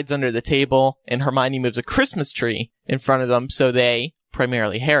 Harry hides under the table, and Hermione moves a Christmas tree in front of them so they,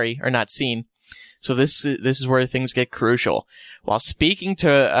 primarily Harry, are not seen. So this is where things get crucial. While speaking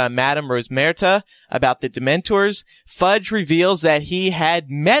to Madame Rosmerta about the Dementors, Fudge reveals that he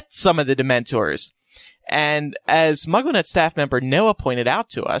had met some of the Dementors. And as MuggleNet staff member Noah pointed out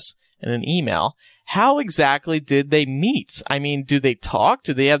to us in an email, how exactly did they meet? I mean, do they talk?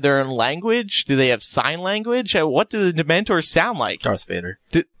 Do they have their own language? Do they have sign language? What do the Dementors sound like? Darth Vader.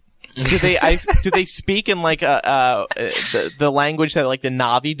 Do they speak in like the language that like the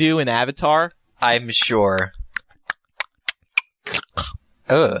Na'vi do in Avatar? I'm sure.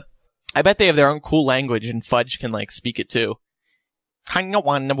 I bet they have their own cool language and Fudge can like speak it too.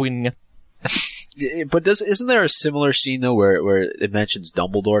 But isn't there a similar scene though where it mentions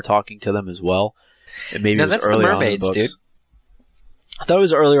Dumbledore talking to them as well? And maybe it was earlier on in the books. Dude. I thought it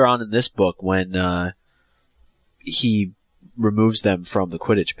was earlier on in this book when he removes them from the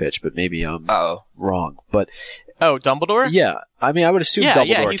Quidditch pitch, but maybe I'm wrong. But Dumbledore? Yeah. I mean, I would assume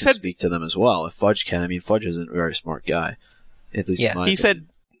Dumbledore can speak to them as well. If Fudge can. I mean, Fudge isn't a very smart guy. At least in my opinion.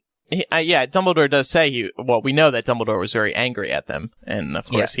 Dumbledore does say we know that Dumbledore was very angry at them, and of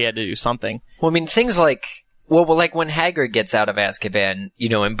course he had to do something. Well, I mean, things like, like when Hagrid gets out of Azkaban,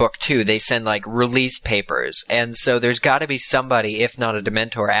 in book 2, they send like release papers, and so there's gotta be somebody, if not a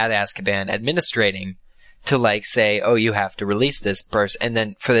Dementor at Azkaban, administrating to like say, oh, you have to release this person, and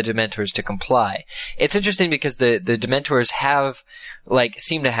then for the Dementors to comply. It's interesting because the Dementors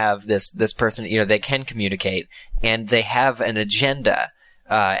seem to have this person, they can communicate, and they have an agenda,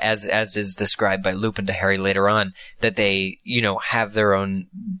 as is described by Lupin to Harry later on, that they, have their own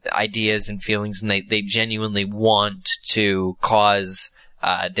ideas and feelings, and they genuinely want to cause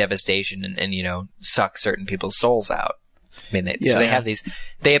devastation and suck certain people's souls out. I mean, so they have these.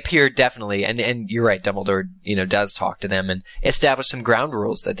 They appear definitely, and you're right. Dumbledore, does talk to them and establish some ground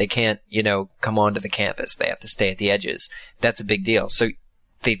rules that they can't, come onto the campus. They have to stay at the edges. That's a big deal. So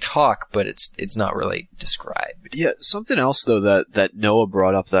they talk, but it's not really described. Yeah, something else though that Noah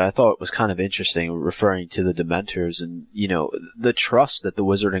brought up that I thought was kind of interesting, referring to the Dementors and the trust that the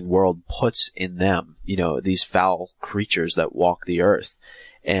wizarding world puts in them. These foul creatures that walk the earth,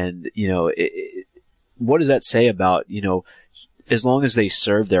 and what does that say about, as long as they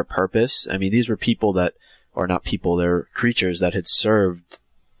serve their purpose? I mean, these were people that, or not people, they're creatures that had served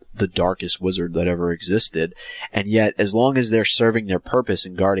the darkest wizard that ever existed. And yet, as long as they're serving their purpose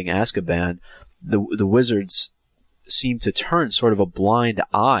and guarding Azkaban, the wizards seem to turn sort of a blind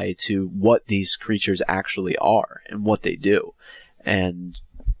eye to what these creatures actually are and what they do. And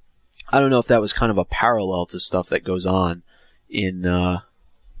I don't know if that was kind of a parallel to stuff that goes on in,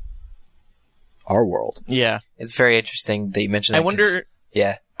 our world. Yeah. It's very interesting that you mentioned that. I wonder.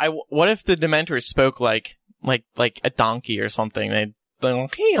 Yeah. What if the Dementors spoke like a donkey or something? They'd go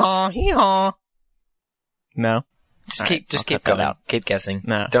hee haw hee haw. No. Just keep going. Out. Keep guessing.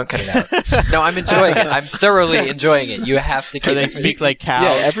 No. Don't cut it out. No, I'm enjoying it. I'm thoroughly enjoying it. You have to keep. Or they speak like cows.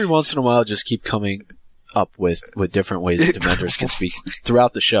 Yeah. Every once in a while, just keep coming up with different ways that Dementors can speak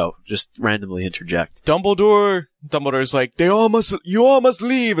throughout the show. Just randomly interject. Dumbledore's like, you all must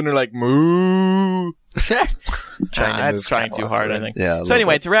leave, and they're like, moo. That's trying too hard, I think. Yeah. So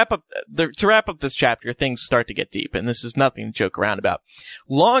anyway, to wrap up this chapter, things start to get deep, and this is nothing to joke around about.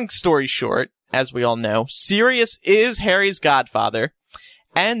 Long story short, as we all know, Sirius is Harry's godfather,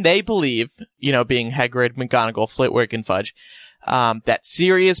 and they believe, being Hagrid, McGonagall, Flitwick, and Fudge, that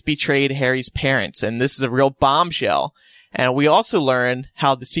Sirius betrayed Harry's parents, and this is a real bombshell. And we also learn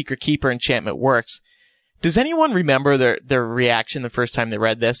how the Secret Keeper enchantment works. Does anyone remember their reaction the first time they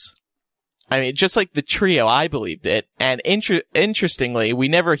read this? I mean, just like the trio, I believed it. And interestingly, we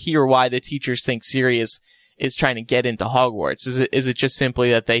never hear why the teachers think Sirius is trying to get into Hogwarts. Is it just simply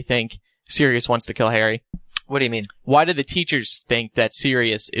that they think Sirius wants to kill Harry? What do you mean? Why do the teachers think that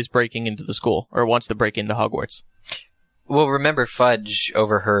Sirius is breaking into the school or wants to break into Hogwarts? Well, remember Fudge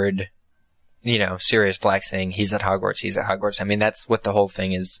overheard, Sirius Black saying he's at Hogwarts. I mean, that's what the whole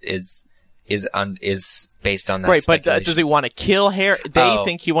thing is based on that. Right, but does he want to kill Harry? They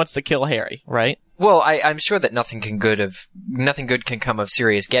think he wants to kill Harry, right? Well, I'm sure that nothing good can come of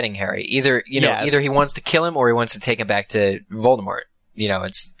Sirius getting Harry. Either he wants to kill him or he wants to take him back to Voldemort.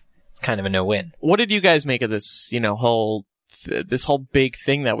 It's kind of a no-win. What did you guys make of this, this whole big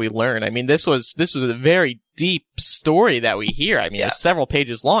thing that we learned? I mean, this was a very deep story that we hear. I mean, It's several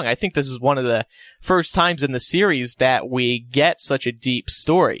pages long. I think this is one of the first times in the series that we get such a deep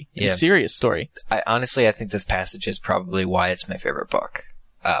story, a serious story. I think this passage is probably why it's my favorite book.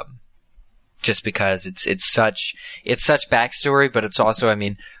 Just because it's such backstory, but it's also, I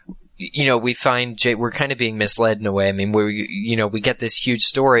mean, we find we're kind of being misled in a way. I mean, we get this huge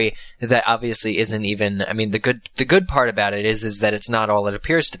story that obviously isn't even. I mean, the good part about it is that it's not all it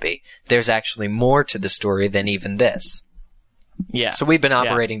appears to be. There's actually more to the story than even this. Yeah. So we've been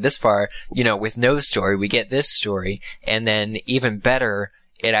operating this far, with no story. We get this story, and then even better,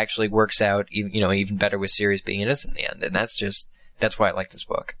 it actually works out. Even better with Sirius being innocent in the end, and that's why I like this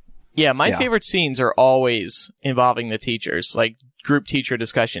book. Yeah, my favorite scenes are always involving the teachers, like group teacher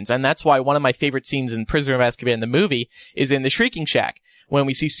discussions. And that's why one of my favorite scenes in Prisoner of Azkaban, the movie, is in the Shrieking Shack, when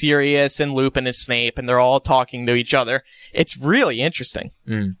we see Sirius and Lupin and Snape, and they're all talking to each other. It's really interesting.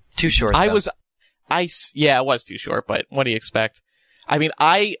 Too short, though. It was too short, but what do you expect? I mean,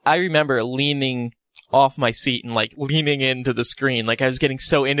 I remember leaning off my seat and leaning into the screen. I was getting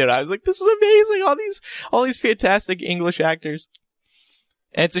so into it. I was like, this is amazing. All these fantastic English actors.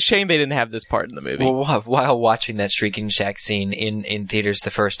 And it's a shame they didn't have this part in the movie. Well, while watching that Shrieking Shack scene in theaters the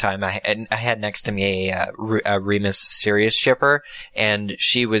first time, I had next to me a Remus Sirius shipper, and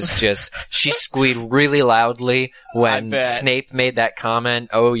she was she squealed really loudly when Snape made that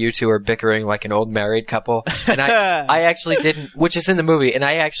comment, "Oh, you two are bickering like an old married couple." And I actually didn't, which is in the movie, and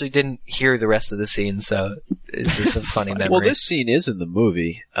I actually didn't hear the rest of the scene, so it's just a funny memory. Well, this scene is in the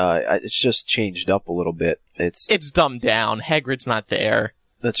movie. It's just changed up a little bit. It's dumbed down. Hagrid's not there.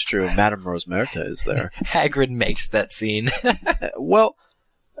 That's true. Madame Rosmerta is there. Hagrid makes that scene. Well,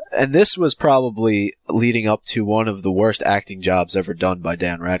 and this was probably leading up to one of the worst acting jobs ever done by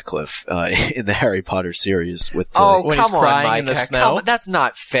Dan Radcliffe in the Harry Potter series. When he's crying in the snow. That's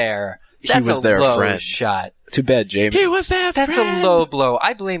not fair. That's he was their low friend. Shot. Too bad, James. He was their friend. That's a low blow.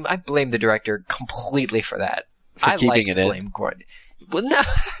 I blame the director completely for that. For keeping it in. Gordon. Well, no.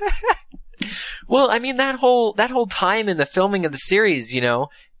 Well, I mean, that whole time in the filming of the series,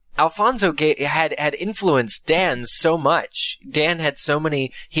 Alfonso had influenced Dan so much. Dan had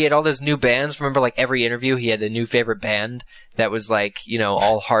he had all those new bands. Remember, like, every interview, he had a new favorite band that was like,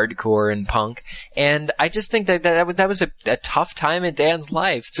 all hardcore and punk. And I just think that was a tough time in Dan's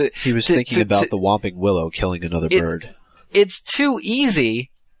life. He was thinking about the Whomping Willow killing another bird. It's too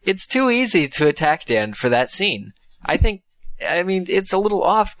easy. It's too easy to attack Dan for that scene. I mean, it's a little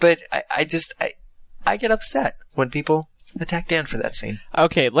off, but I get upset when people attack Dan for that scene.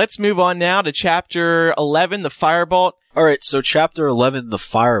 Okay, let's move on now to Chapter 11, The Firebolt. All right, so Chapter 11, The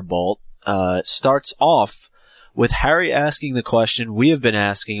Firebolt, starts off with Harry asking the question we have been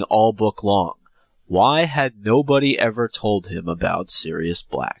asking all book long. Why had nobody ever told him about Sirius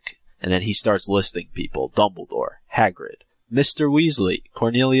Black? And then he starts listing people. Dumbledore, Hagrid, Mr. Weasley,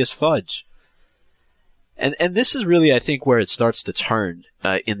 Cornelius Fudge. And this is really, I think, where it starts to turn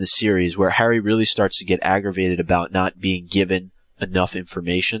in the series, where Harry really starts to get aggravated about not being given enough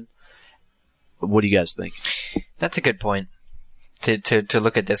information. What do you guys think? That's a good point. To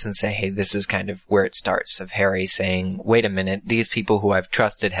look at this and say, hey, this is kind of where it starts, of Harry saying, wait a minute, these people who I've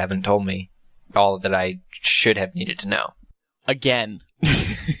trusted haven't told me all that I should have needed to know. Again.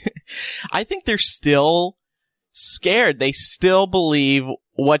 I think they're still scared. They still believe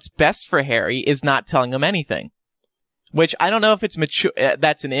what's best for Harry is not telling him anything. Which I don't know if it's mature.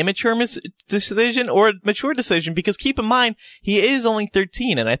 That's an immature decision or a mature decision, because keep in mind, he is only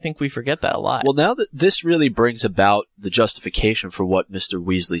 13, and I think we forget that a lot. Well, now that this really brings about the justification for what Mr.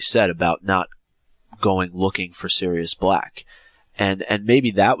 Weasley said about not going looking for Sirius Black. And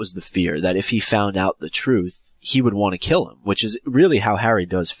maybe that was the fear, that if he found out the truth, he would want to kill him, which is really how Harry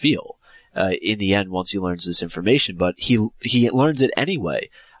does feel. In the end, once he learns this information, but he learns it anyway.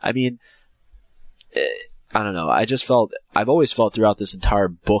 I mean, I don't know. I've always felt throughout this entire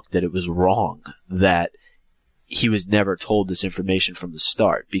book that it was wrong that he was never told this information from the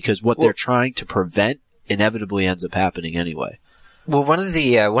start, because what they're trying to prevent inevitably ends up happening anyway. Well, one of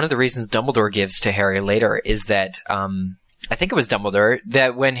the reasons Dumbledore gives to Harry later is that, I think it was Dumbledore,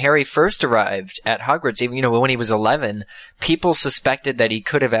 that when Harry first arrived at Hogwarts, even, when he was 11, people suspected that he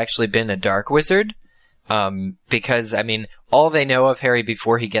could have actually been a dark wizard. Because, I mean, all they know of Harry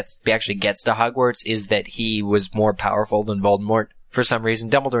before he actually gets to Hogwarts is that he was more powerful than Voldemort for some reason.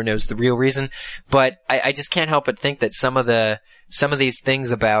 Dumbledore knows the real reason, but I just can't help but think that some of these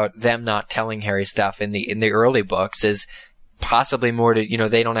things about them not telling Harry stuff in the early books is possibly more to,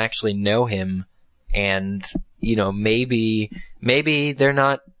 they don't actually know him, and, maybe they're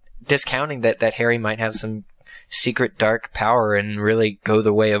not discounting that Harry might have some secret dark power and really go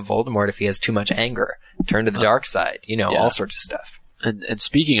the way of Voldemort if he has too much anger, turn to the dark side, all sorts of stuff. And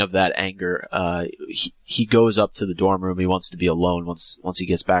speaking of that anger, he goes up to the dorm room. He wants to be alone once he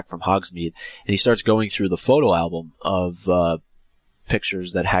gets back from Hogsmeade, and he starts going through the photo album of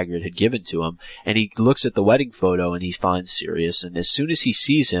pictures that Hagrid had given to him, and he looks at the wedding photo and he finds Sirius, and as soon as he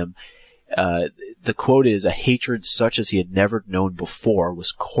sees him, the quote is, "A hatred such as he had never known before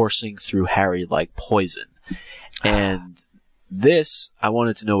was coursing through Harry like poison." And this, I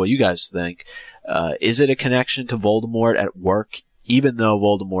wanted to know what you guys think. Is it a connection to Voldemort at work, even though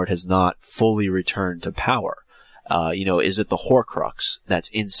Voldemort has not fully returned to power? Is it the Horcrux that's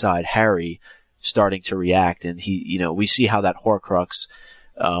inside Harry starting to react? And we see how that Horcrux,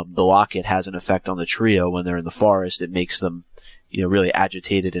 the locket, has an effect on the trio when they're in the forest. It makes them, really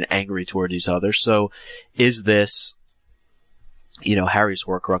agitated and angry toward each other. So is this, Harry's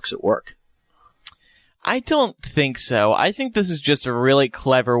Horcrux at work? I don't think so. I think this is just a really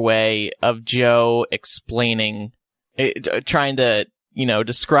clever way of Joe explaining, trying to,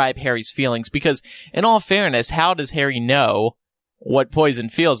 describe Harry's feelings, because in all fairness, how does Harry know what poison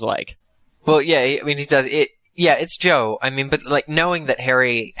feels like? Well, yeah, I mean, he does. It's Joe. I mean, but like knowing that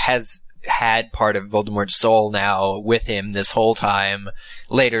Harry has had part of Voldemort's soul now with him this whole time,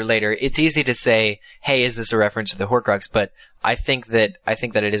 later, it's easy to say, hey, is this a reference to the Horcrux? But I think that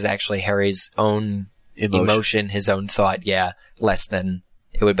it is actually Harry's own emotion, his own thought, less than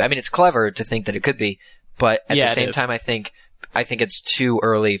it would be. I mean, it's clever to think that it could be, but at the same time, I think it's too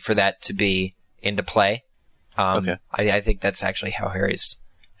early for that to be into play. Okay. I think that's actually how Harry's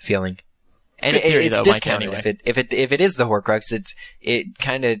feeling. And theory, it's though, discounted. anyway. If it is the Horcrux, it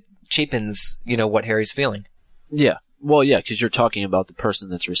kind of cheapens, what Harry's feeling. Yeah. Well, yeah, because you're talking about the person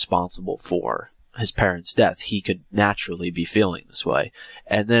that's responsible for his parents' death. He could naturally be feeling this way.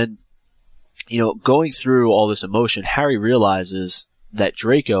 And then, going through all this emotion, Harry realizes that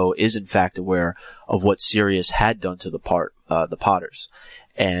Draco is in fact aware of what Sirius had done to the Potters.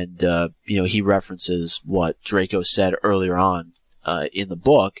 And, he references what Draco said earlier on in the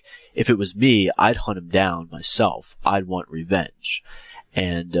book, if it was me, I'd hunt him down myself. I'd want revenge.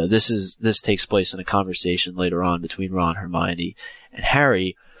 And this takes place in a conversation later on between Ron, Hermione, and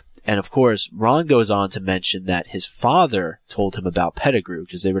Harry. And of course, Ron goes on to mention that his father told him about Pettigrew,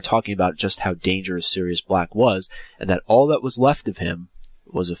 because they were talking about just how dangerous Sirius Black was, and that all that was left of him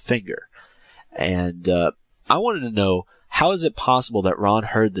was a finger. And I wanted to know, how is it possible that Ron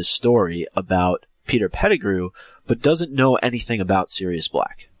heard this story about Peter Pettigrew, but doesn't know anything about Sirius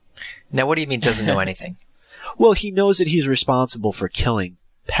Black? Now, what do you mean doesn't know anything? Well, he knows that he's responsible for killing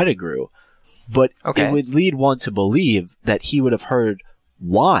Pettigrew, but it would lead one to believe that he would have heard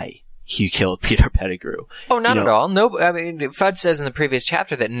why he killed Peter Pettigrew. Oh, not at all. No, I mean, Fudd says in the previous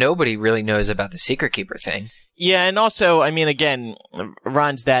chapter that nobody really knows about the Secret Keeper thing. Yeah, and also, I mean, again,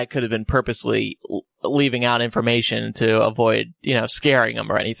 Ron's dad could have been purposely leaving out information to avoid, scaring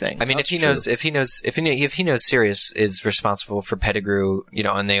him or anything. I mean, if he knows Sirius is responsible for Pettigrew,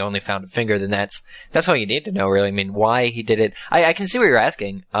 and they only found a finger, then that's all you need to know, really. I mean, why he did it. I can see what you're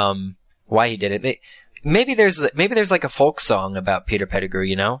asking. Why he did it. Maybe there's like a folk song about Peter Pettigrew,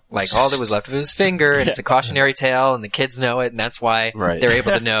 like all that was left of his finger, and it's a cautionary tale, and the kids know it, and that's why they're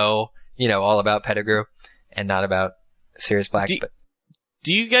able to know, all about Pettigrew and not about Sirius Black.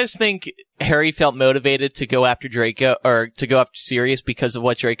 Do you guys think Harry felt motivated to go after Draco, or to go after Sirius because of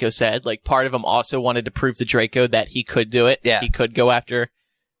what Draco said? Like, part of him also wanted to prove to Draco that he could do it. Yeah. He could go after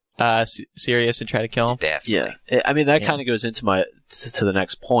Sirius and try to kill him. Definitely. Yeah. I mean, that kind of goes into to the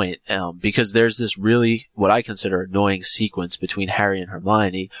next point, because there's this really, what I consider, annoying sequence between Harry and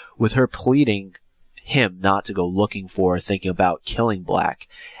Hermione, with her pleading him not to go looking for or thinking about killing Black.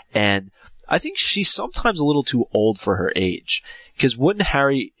 And I think she's sometimes a little too old for her age. Because wouldn't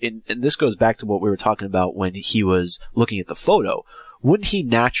Harry, and this goes back to what we were talking about when he was looking at the photo, wouldn't he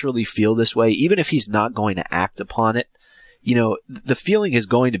naturally feel this way, even if he's not going to act upon it? The feeling is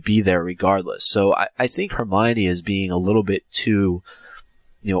going to be there regardless. So I think Hermione is being a little bit too,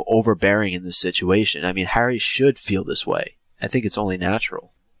 overbearing in this situation. I mean, Harry should feel this way. I think it's only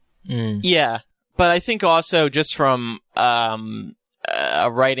natural. Yeah, but I think also just from a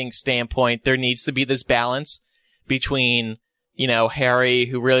writing standpoint, there needs to be this balance between, Harry,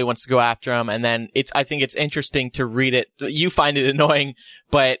 who really wants to go after him, and then I think it's interesting to read it. You find it annoying,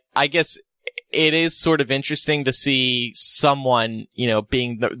 but I guess it is sort of interesting to see someone,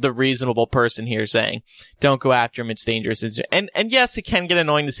 being the reasonable person here saying, don't go after him, it's dangerous. And yes, it can get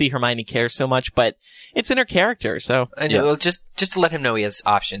annoying to see Hermione care so much, but it's in her character, so. Well, just to let him know he has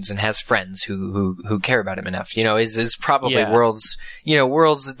options and has friends who care about him enough, is probably worlds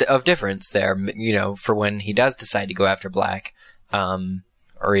of difference there, for when he does decide to go after Black,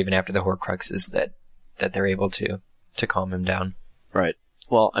 or even after the Horcruxes that they're able to calm him down. Right.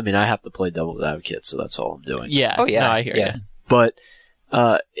 Well, I mean, I have to play devil's advocate, so that's all I'm doing. Yeah. Oh, yeah. No, I hear you. But,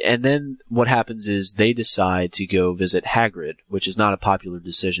 and then what happens is they decide to go visit Hagrid, which is not a popular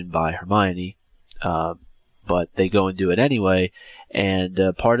decision by Hermione, but they go and do it anyway. And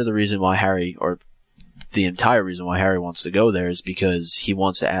part of the reason why Harry, or the entire reason why Harry wants to go there, is because he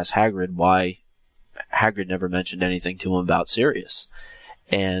wants to ask Hagrid why Hagrid never mentioned anything to him about Sirius.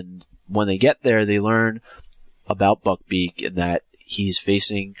 And when they get there, they learn about Buckbeak and that he's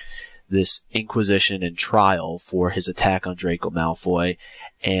facing this inquisition and trial for his attack on Draco Malfoy,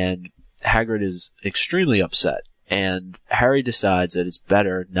 and Hagrid is extremely upset, and Harry decides that it's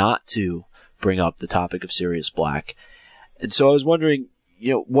better not to bring up the topic of Sirius Black. And so I was wondering,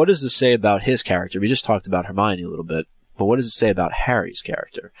 what does this say about his character? We just talked about Hermione a little bit, but what does it say about Harry's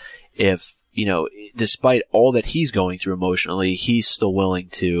character? If, despite all that he's going through emotionally, he's still willing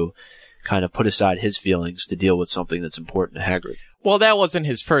to kind of put aside his feelings to deal with something that's important to Hagrid. Well, that wasn't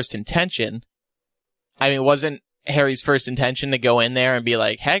his first intention. I mean, wasn't Harry's first intention to go in there and be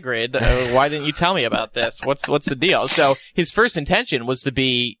like, Hagrid, why didn't you tell me about this? What's the deal? So his first intention was to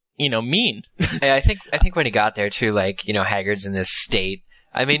be, mean. I think when he got there too, Hagrid's in this state.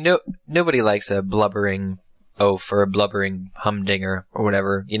 I mean, nobody likes a blubbering oaf or a blubbering humdinger or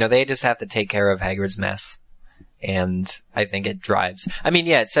whatever. They just have to take care of Hagrid's mess. And I think it drives. I mean,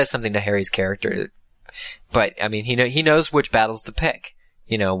 yeah, it says something to Harry's character. But I mean, he knows which battles to pick.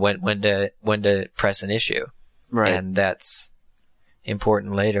 When to press an issue, right? And that's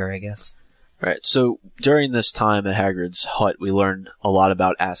important later, I guess. Right. So during this time at Hagrid's hut, we learn a lot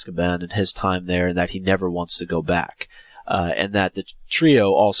about Azkaban and his time there, and that he never wants to go back, and that the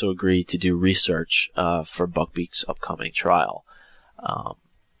trio also agreed to do research for Buckbeak's upcoming trial.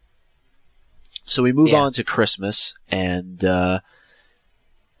 So we move on to Christmas, and the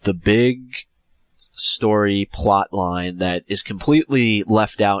big story plot line that is completely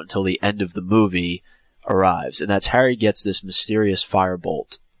left out until the end of the movie, arrives, and that's Harry gets this mysterious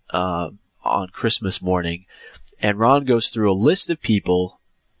firebolt on Christmas morning, and Ron goes through a list of people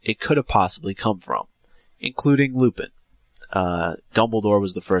it could have possibly come from, including Lupin. Dumbledore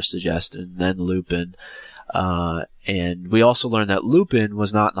was the first suggestion, then Lupin, and we also learned that Lupin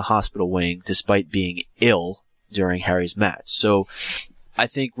was not in the hospital wing despite being ill during Harry's match. So I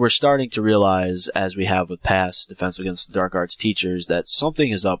think we're starting to realize, as we have with past Defense Against the Dark Arts teachers, that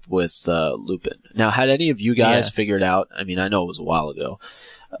something is up with Lupin. Now, had any of you guys figured out, I mean, I know it was a while ago,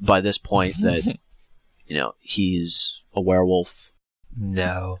 by this point that, he's a werewolf?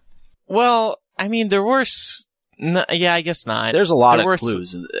 No. Well, I mean, there were... I guess not. There's a lot of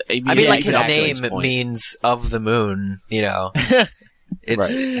clues. His name means of the moon, It's...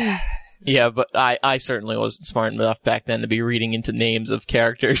 Right. Yeah, but I certainly wasn't smart enough back then to be reading into names of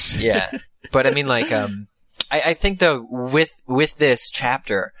characters. Yeah. But I mean, I think though, with this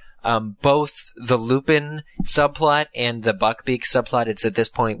chapter, both the Lupin subplot and the Buckbeak subplot, it's at this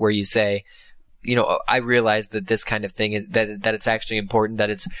point where you say, I realize that this kind of thing is, that it's actually important,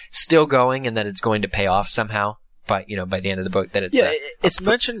 that it's still going and that it's going to pay off somehow. By the end of the book, that it's it's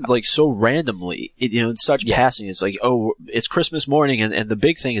mentioned so randomly, in such passing. It's like, oh, it's Christmas morning, and the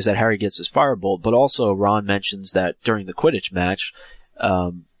big thing is that Harry gets his firebolt, but also Ron mentions that during the Quidditch match,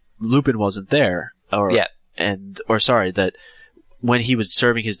 Lupin wasn't there, that when he was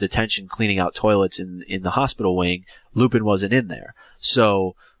serving his detention, cleaning out toilets in the hospital wing, Lupin wasn't in there.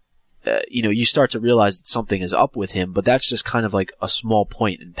 So, you start to realize that something is up with him, but that's just kind of like a small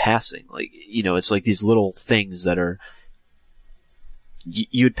point in passing. It's like these little things that are,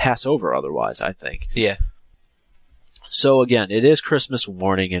 you'd pass over otherwise, I think. Yeah. So again, it is Christmas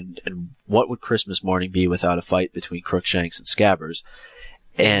morning, and what would Christmas morning be without a fight between Crookshanks and Scabbers?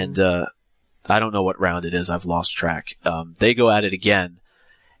 And, I don't know what round it is, I've lost track. They go at it again.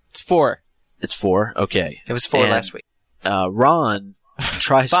 It's 4. It's 4? Okay. It was 4 last week. Ron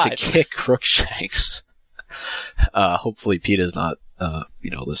tries to kick Crookshanks. Hopefully Pete is not,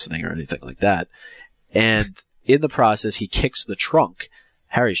 listening or anything like that. And in the process, he kicks the trunk,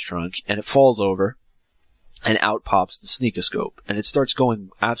 Harry's trunk, and it falls over, and out pops the sneakoscope, and it starts going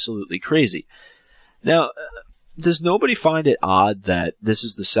absolutely crazy. Now, does nobody find it odd that this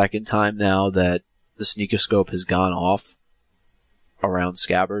is the second time now that the sneakoscope has gone off around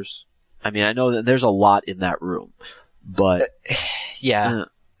Scabbers? I mean, I know that there's a lot in that room, but... Yeah.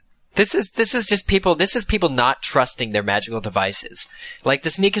 This is just people, not trusting their magical devices. Like, the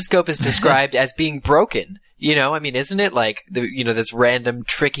sneakoscope is described as being broken. I mean, isn't it like, this random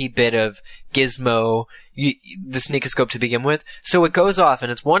tricky bit of gizmo, the sneakoscope to begin with? So it goes off,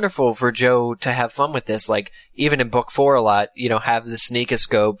 and it's wonderful for Joe to have fun with this. Like, even in book 4 a lot, have the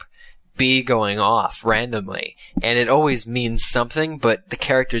sneakoscope be going off randomly. And it always means something, but the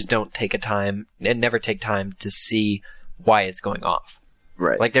characters don't take never take time to see why it's going off.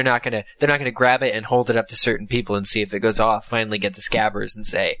 Right. Like, they're not gonna grab it and hold it up to certain people and see if it goes off, finally get the Scabbers and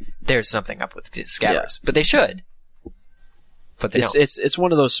say, there's something up with the Scabbers. Yeah. But they should. But they don't. It's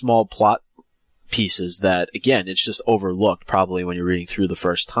one of those small plot pieces that, again, it's just overlooked probably when you're reading through the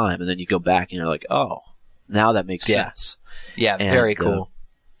first time, and then you go back and you're like, oh, now that makes sense. Yeah, very cool.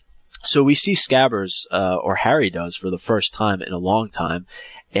 So we see Scabbers, or Harry does, for the first time in a long time,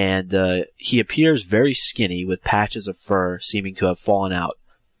 and he appears very skinny with patches of fur seeming to have fallen out.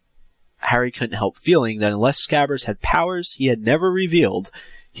 Harry couldn't help feeling that unless Scabbers had powers he had never revealed,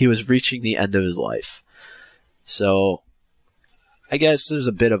 he was reaching the end of his life. So, I guess there's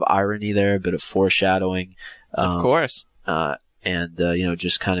a bit of irony there, a bit of foreshadowing. Of course. And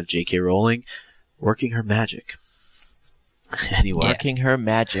just kind of J.K. Rowling working her magic. Anyway. Working her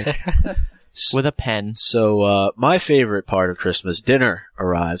magic. With a pen. So, my favorite part of Christmas, dinner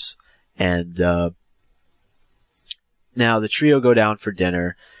arrives, and now the trio go down for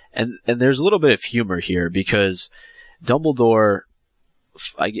dinner, and there's a little bit of humor here, because Dumbledore,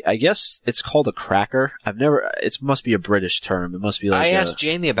 I guess it's called a cracker. It must be a British term. It must be like I asked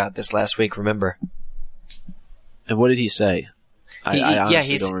Jamie about this last week, remember? And what did he say? I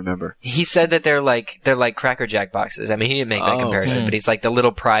honestly don't remember. He said that they're like Cracker Jack boxes. I mean, he didn't make that comparison, but he's like the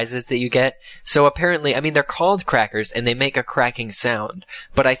little prizes that you get. So apparently, I mean, they're called crackers and they make a cracking sound,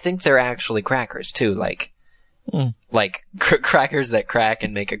 but I think they're actually crackers too, like crackers that crack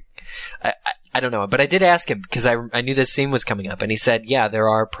and make I don't know, but I did ask him because I knew this scene was coming up, and he said, yeah, there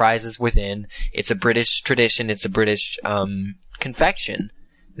are prizes within. It's a British tradition. It's a British confection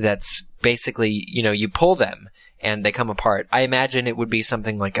that's basically, you pull them and they come apart. I imagine it would be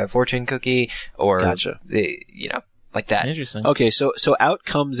something like a fortune cookie or, gotcha. Like that. Interesting. Okay, so out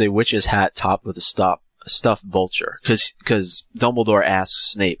comes a witch's hat topped with a stuffed vulture, because Dumbledore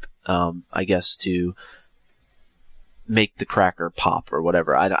asks Snape, I guess, to make the cracker pop or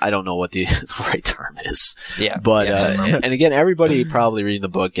whatever. I don't know what the right term is. Yeah. But, Yeah. and again, everybody probably reading the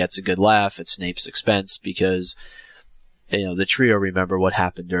book gets a good laugh at Snape's expense because, the trio remember what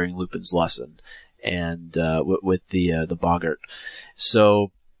happened during Lupin's lesson and, with the boggart.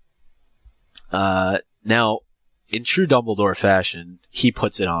 So, now, in true Dumbledore fashion, he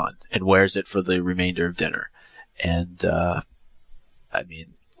puts it on and wears it for the remainder of dinner. And,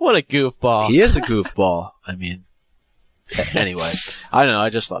 What a goofball. he is a goofball. Anyway, I don't know. I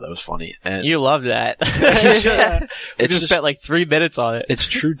just thought that was funny. And You love that. We it's just spent like 3 minutes on it. it's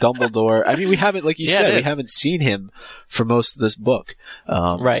true Dumbledore. We haven't, like you Yeah, said, it we is. haven't seen him for most of this book.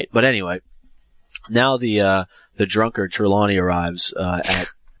 Right. But anyway, now the drunkard Trelawney arrives, at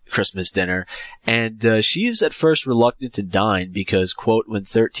Christmas dinner, and she's at first reluctant to dine because, quote, when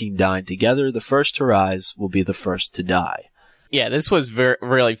 13 dine together, the first to rise will be the first to die. Yeah, this was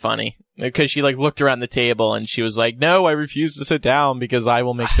really funny because she looked around the table and she was like, "No, I refuse to sit down because I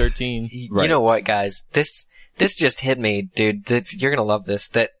will make 13." Right. You know what, guys? This just hit me, dude. You're gonna love this.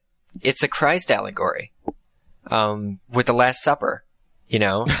 That it's a Christ allegory, with the Last Supper.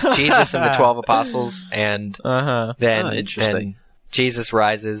 Jesus and the 12 apostles, and then interesting. Jesus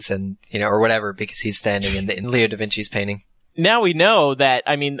rises, and or whatever, because he's standing in Leo da Vinci's painting. Now we know that.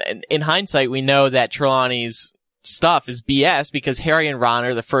 In hindsight, we know that Trelawney's stuff is BS because Harry and Ron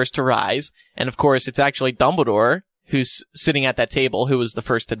are the first to rise, and of course, it's actually Dumbledore who's sitting at that table who was the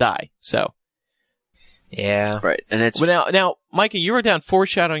first to die. So. Yeah. Right. And it's Well, now, Micah, you were down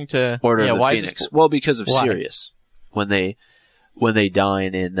foreshadowing to Order of the why Phoenix. is this? Well, because of Why? Sirius. When they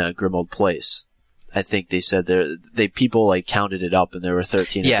dine in Grimmauld Place, I think they said people counted it up and there were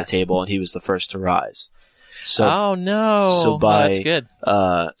 13 Yeah. at the table and he was the first to rise. So Oh no! So by that's good.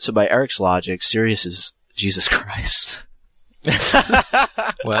 So by Eric's logic, Sirius is Jesus Christ.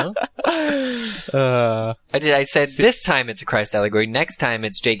 Well, I said this time it's a Christ allegory. Next time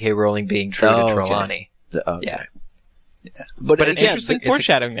it's J.K. Rowling being true Oh, to okay. Trelawney. Okay. Yeah. But But again, it's Interesting it's a-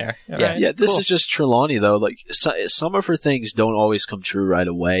 foreshadowing there. Yeah. yeah, this cool. is just Trelawney though. Some of her things don't always come true right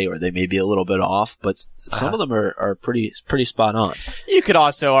away, or they may be a little bit off. But some of them are pretty spot on. You could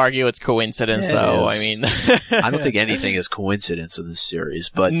also argue it's coincidence, Yeah, it though. is. I don't think anything is coincidence in this series,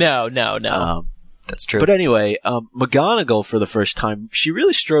 but No. That's true. But anyway, McGonagall, for the first time, she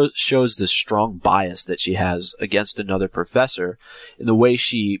really shows this strong bias that she has against another professor in the way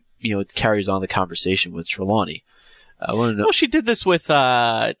she, carries on the conversation with Trelawney. I want to know. Well, she did this with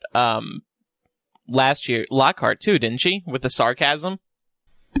last year Lockhart too, didn't she? With the sarcasm.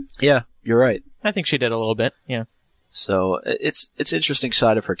 Yeah, you're right. I think she did a little bit. Yeah. So it's interesting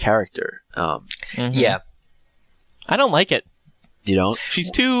side of her character. Mhm. yeah. I don't like it. You don't?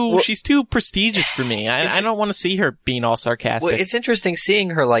 She's too prestigious for me. I don't want to see her being all sarcastic. Well, it's interesting seeing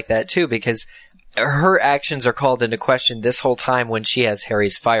her like that too, because her actions are called into question this whole time when she has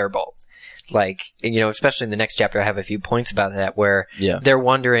Harry's Firebolt. Especially in the next chapter, I have a few points about that where Yeah. they're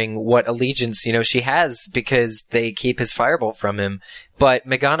wondering what allegiance, she has because they keep his Firebolt from him. But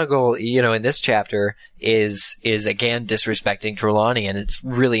McGonagall, in this chapter is again disrespecting Trelawney, and it's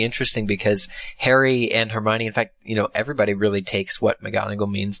really interesting because Harry and Hermione, in fact, everybody really takes what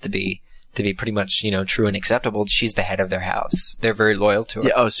McGonagall means to be pretty much, true and acceptable. She's the head of their house. They're very loyal to her.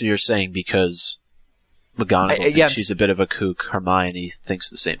 Yeah. Oh, so you're saying because McGonagall thinks yeah, she's a bit of a kook, Hermione thinks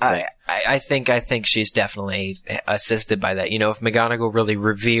the same thing. I think she's definitely assisted by that. If McGonagall really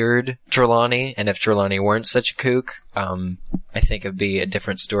revered Trelawney, and if Trelawney weren't such a kook, I think it'd be a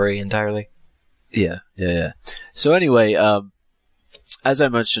different story entirely. Yeah. So anyway, as I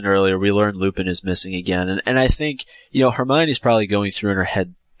mentioned earlier, we learned Lupin is missing again, and I think, Hermione's probably going through in her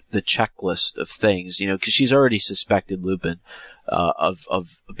head the checklist of things, because she's already suspected Lupin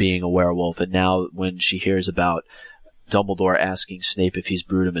of being a werewolf, and now when she hears about Dumbledore asking Snape if he's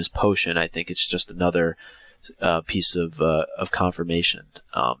brewed him his potion, I think it's just another piece of confirmation.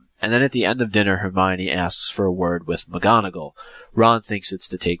 And then at the end of dinner, Hermione asks for a word with McGonagall. Ron thinks it's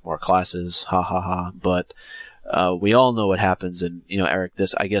to take more classes, ha ha ha, but we all know what happens, and, Eric,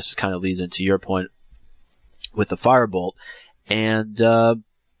 this, I guess, kind of leads into your point with the Firebolt, and,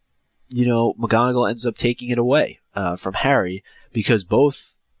 McGonagall ends up taking it away from Harry, because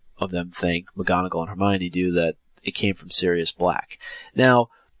both of them think, McGonagall and Hermione do, that it came from Sirius Black. Now,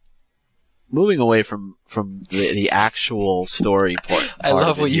 moving away from the actual story part. I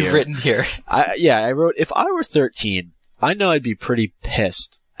love what you've written here. I wrote, if I were 13, I know I'd be pretty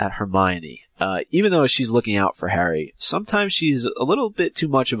pissed at Hermione. Even though she's looking out for Harry, sometimes she's a little bit too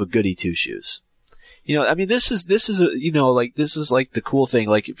much of a goody two-shoes. This is the cool thing.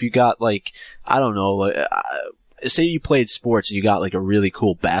 Like, if you got, I don't know, say you played sports and you got like a really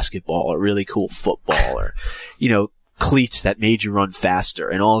cool basketball or really cool football or, cleats that made you run faster,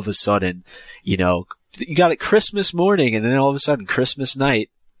 and all of a sudden, you got it Christmas morning, and then all of a sudden Christmas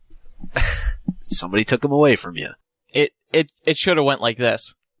night, somebody took them away from you. It should have went like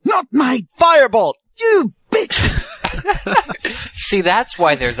this. Not my Firebolt! you bitch! See, that's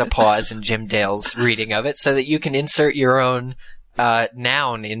why there's a pause in Jim Dale's reading of it, so that you can insert your own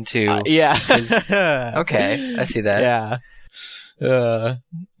noun into. Yeah. Okay, I see that. Yeah.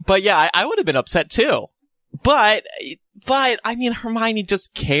 But yeah, I would have been upset too. But I mean, Hermione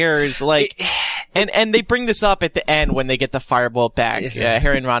just cares. Like, and they bring this up at the end when they get the Firebolt back.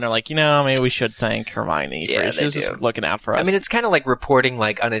 Harry and Ron are like, maybe we should thank Hermione. She was just looking out for us. I mean, it's kind of like reporting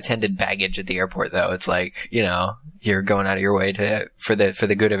like unattended baggage at the airport, though. It's like, you're going out of your way for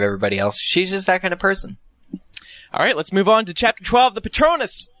the good of everybody else. She's just that kind of person. All right, let's move on to Chapter 12, the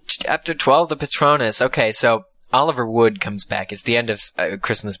Patronus. Chapter 12, the Patronus. Okay, so Oliver Wood comes back. It's the end of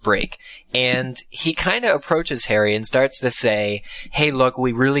Christmas break. And he kind of approaches Harry and starts to say, hey, look,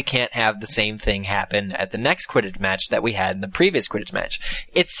 we really can't have the same thing happen at the next Quidditch match that we had in the previous Quidditch match.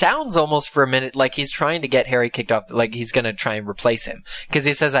 It sounds almost for a minute like he's trying to get Harry kicked off, like he's going to try and replace him. Because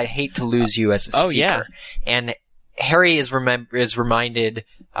he says, I hate to lose you as a seeker. Yeah. And Harry is reminded,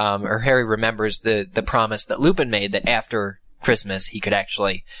 or Harry remembers the promise that Lupin made that after Christmas he could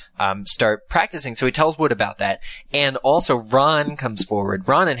actually start practicing. So he tells Wood about that. And also Ron comes forward.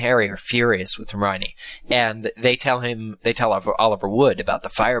 Ron and Harry are furious with Hermione, and they tell Oliver Wood about the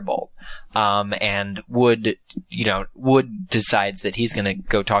Firebolt. And Wood decides that he's going to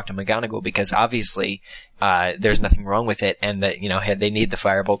go talk to McGonagall because obviously there's nothing wrong with it, and that they need the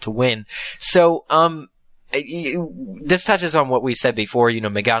Firebolt to win. So this touches on what we said before.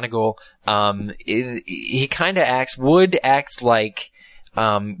 McGonagall, he kind of Wood acts like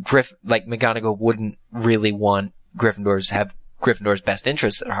McGonagall wouldn't really want Gryffindors to have Gryffindor's best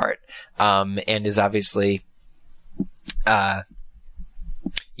interests at heart, and is obviously, in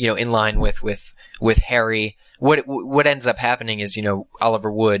line with Harry. What ends up happening is, Oliver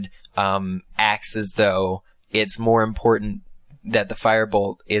Wood, acts as though it's more important that the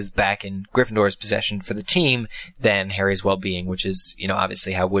Firebolt is back in Gryffindor's possession for the team than Harry's well-being, which is,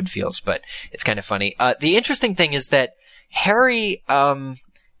 obviously how Wood feels, but it's kind of funny. The interesting thing is that Harry and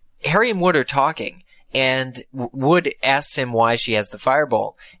Wood are talking, and Wood asks him why she has the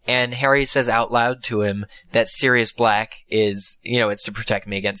Firebolt, and Harry says out loud to him that Sirius Black is, it's to protect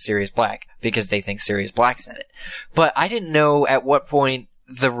me against Sirius Black, because they think Sirius Black's in it. But I didn't know at what point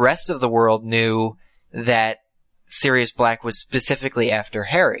the rest of the world knew that Sirius Black was specifically after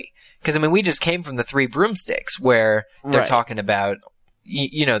Harry. Because, we just came from the Three Broomsticks, where they're talking about,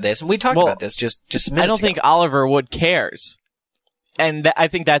 this, and we talked about this just a minute ago. I don't think Oliver Wood cares. And I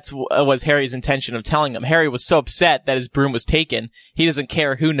think that's was Harry's intention of telling him. Harry was so upset that his broom was taken, he doesn't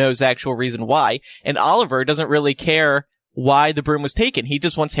care who knows the actual reason why. And Oliver doesn't really care why the broom was taken. He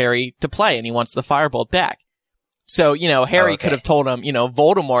just wants Harry to play, and he wants the Firebolt back. So, Harry could have told him,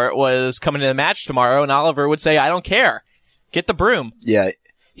 Voldemort was coming to the match tomorrow, and Oliver would say, I don't care. Get the broom. Yeah,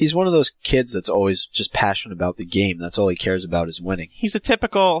 he's one of those kids that's always just passionate about the game. That's all he cares about is winning. He's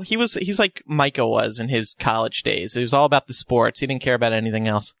he's like Micah was in his college days. It was all about the sports. He didn't care about anything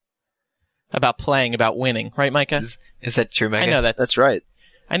else. About playing, about winning. Right, Micah? Is that true, Micah? I know that's right.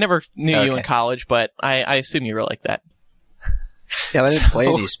 I never knew you in college, but I assume you were like that. Yeah, I didn't play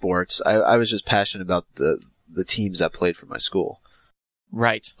any sports. I was just passionate about the teams that played for my school.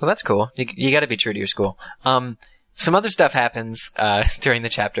 Right. Well, that's cool. You got to be true to your school. Some other stuff happens during the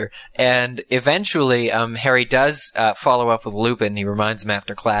chapter, and eventually Harry does follow up with Lupin. He reminds him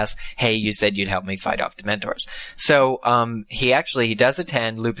after class, hey, you said you'd help me fight off Dementors. So he does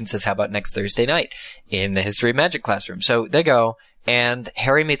attend. Lupin says, how about next Thursday night in the History of Magic classroom? So they go. And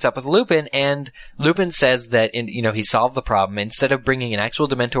Harry meets up with Lupin, and Lupin says that he solved the problem. Instead of bringing an actual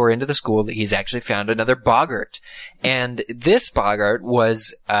Dementor into the school, that he's actually found another Boggart. And this Boggart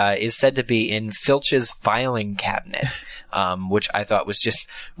is said to be in Filch's filing cabinet, which I thought was just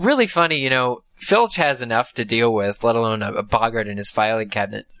really funny. Filch has enough to deal with, let alone a Boggart in his filing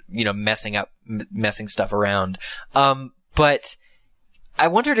cabinet, messing stuff around. But I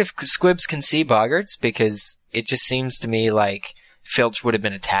wondered if Squibs can see Boggarts, because it just seems to me like Filch would have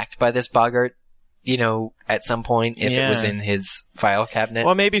been attacked by this Boggart, at some point if it was in his file cabinet.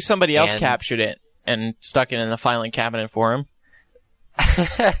 Well, maybe somebody else captured it and stuck it in the filing cabinet for him.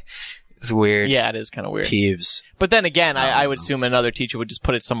 It's weird. Yeah, it is kind of weird. Peeves. But then again, I would assume another teacher would just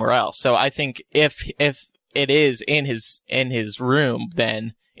put it somewhere else. So I think if it is in his room,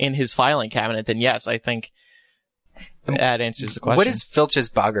 then in his filing cabinet, then yes, I think that answers the question. What is Filch's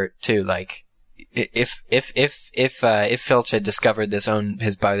Boggart too? Like, If Filch had discovered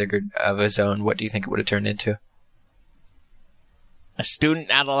his bodyguard of his own, what do you think it would have turned into? A student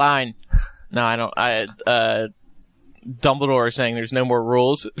out of line. No, I don't. Dumbledore saying there's no more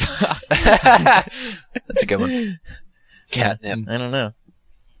rules. That's a good one. Catnip. I don't know.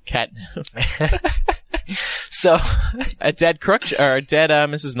 Catnip. So a dead Crookshanks or a dead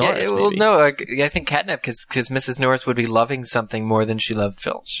Mrs. Norris. Yeah, well, maybe. no, I think catnip because Mrs. Norris would be loving something more than she loved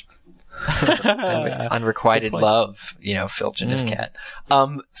Filch. Unrequited love, Filch and his cat.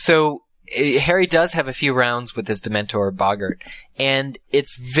 So Harry does have a few rounds with his Dementor Boggart, and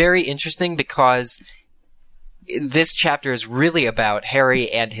it's very interesting because this chapter is really about Harry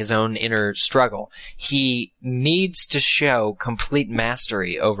and his own inner struggle. He needs to show complete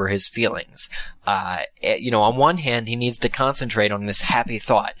mastery over his feelings. On one hand, he needs to concentrate on this happy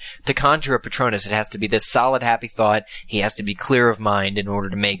thought. To conjure a Patronus, it has to be this solid happy thought. He has to be clear of mind in order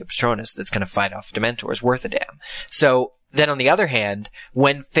to make a Patronus that's going to fight off Dementors worth a damn. So then on the other hand,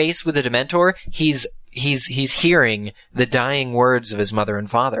 when faced with a Dementor, he's hearing the dying words of his mother and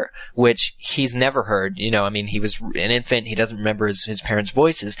father, which he's never heard. He was an infant. He doesn't remember his parents'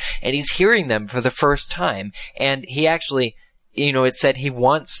 voices, and he's hearing them for the first time. And he actually, it said he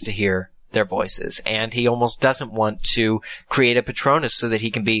wants to hear their voices, and he almost doesn't want to create a Patronus so that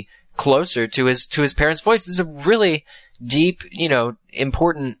he can be closer to his parents' voice. This is a really deep,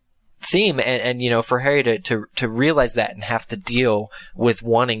 important theme, and for Harry to realize that and have to deal with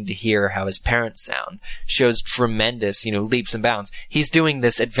wanting to hear how his parents sound shows tremendous, leaps and bounds. He's doing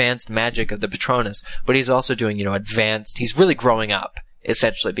this advanced magic of the Patronus, but he's also doing, he's really growing up,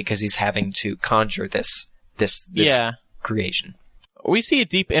 essentially, because he's having to conjure this creation. We see a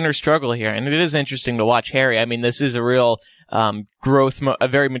deep inner struggle here, and it is interesting to watch Harry. I mean, this is a real growth, a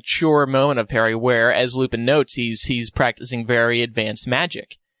very mature moment of Harry, where, as Lupin notes, he's practicing very advanced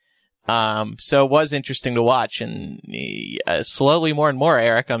magic. So it was interesting to watch, and slowly more and more,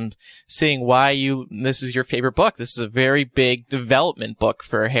 Eric, I'm seeing why this is your favorite book. This is a very big development book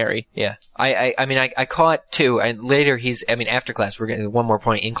for Harry. Yeah. I caught too, and later after class, we're getting one more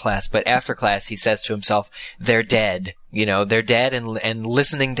point in class, but after class, he says to himself, they're dead. They're dead, and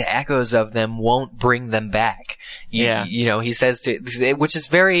listening to echoes of them won't bring them back. He says which is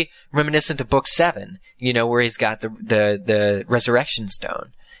very reminiscent of Book 7, where he's got the Resurrection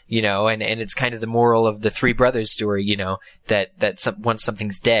Stone. And it's kind of the moral of the Three Brothers story, that once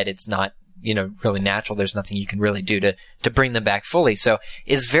something's dead, it's not, really natural. There's nothing you can really do to bring them back fully. So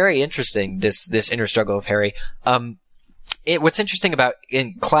it's very interesting, this inner struggle of Harry. What's interesting about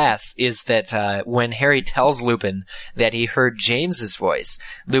in class is that when Harry tells Lupin that he heard James's voice,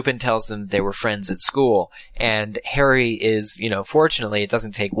 Lupin tells them they were friends at school, and Harry is, fortunately, it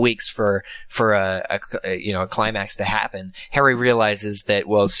doesn't take weeks for a climax to happen. Harry realizes that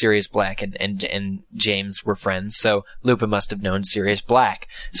Sirius Black and James were friends, so Lupin must have known Sirius Black.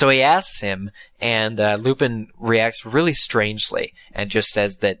 So he asks him, and Lupin reacts really strangely and just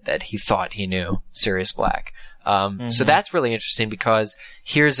says that he thought he knew Sirius Black. So that's really interesting because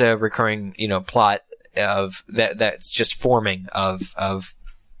here's a recurring, plot of that's just forming of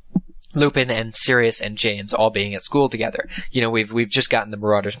Lupin and Sirius and James all being at school together. We've just gotten the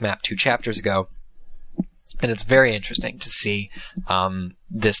Marauders map 2 chapters ago, and it's very interesting to see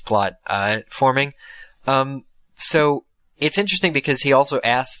this plot forming. So it's interesting because he also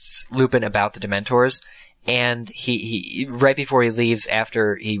asks Lupin about the Dementors. And he right before he leaves,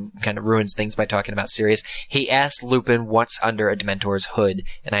 after he kind of ruins things by talking about Sirius, he asks Lupin what's under a Dementor's hood.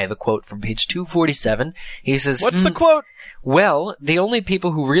 And I have a quote from page 247. He says, "What's the quote?" "Well, the only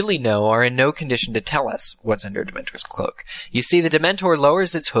people who really know are in no condition to tell us what's under a Dementor's cloak. You see, the Dementor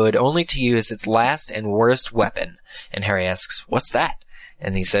lowers its hood only to use its last and worst weapon." And Harry asks, "What's that?"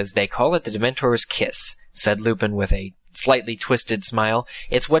 And he says, "They call it the Dementor's kiss," said Lupin with a slightly twisted smile.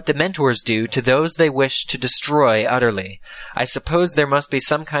 "It's what Dementors do to those they wish to destroy utterly. I suppose there must be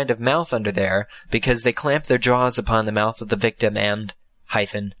some kind of mouth under there, because they clamp their jaws upon the mouth of the victim and,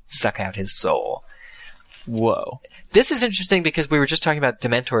 suck out his soul." Whoa. This is interesting because we were just talking about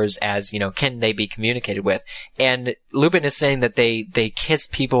Dementors as, can they be communicated with? And Lupin is saying that they kiss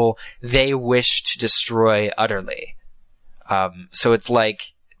people they wish to destroy utterly. So it's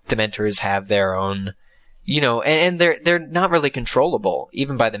like Dementors have their own, and they're not really controllable,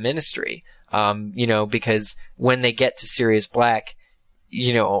 even by the Ministry, because when they get to Sirius Black,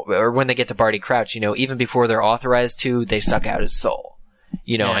 or when they get to Barty Crouch, even before they're authorized to, they suck out his soul,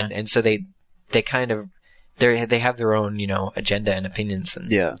 and so they kind of, they have their own, agenda and opinions.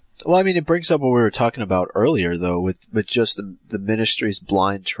 And yeah. Well, it brings up what we were talking about earlier, though, with just the Ministry's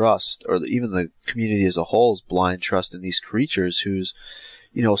blind trust, or even the community as a whole's blind trust in these creatures whose,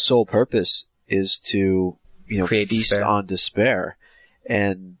 sole purpose is to, Create feast despair. on despair.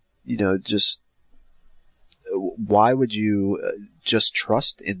 And, just why would you just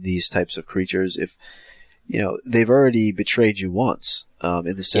trust in these types of creatures if, they've already betrayed you once,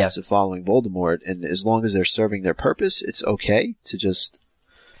 in the sense of following Voldemort, and as long as they're serving their purpose, it's okay to just...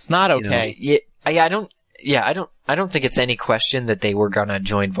 It's not okay. I don't think it's any question that they were gonna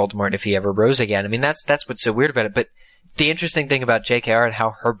join Voldemort if he ever rose again. I mean, that's what's so weird about it. But the interesting thing about J.K.R. and how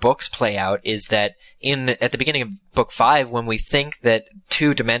her books play out is that at the beginning of book 5, when we think that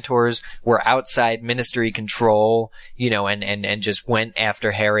 2 Dementors were outside Ministry control, and just went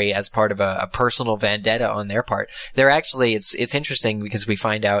after Harry as part of a personal vendetta on their part, they're actually, it's interesting because we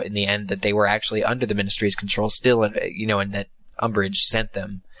find out in the end that they were actually under the Ministry's control still, and that Umbridge sent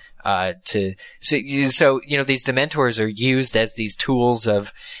them. So these Dementors are used as these tools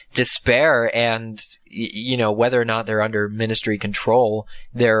of despair, and whether or not they're under Ministry control,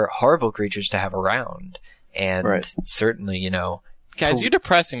 they're horrible creatures to have around. And certainly, Guys, you're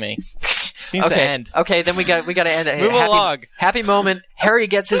depressing me. This needs to end. Okay, then we got to end it. Move along. Happy moment. Harry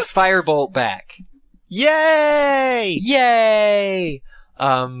gets his Firebolt back. Yay! Yay!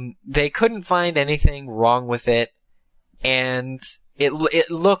 They couldn't find anything wrong with it, and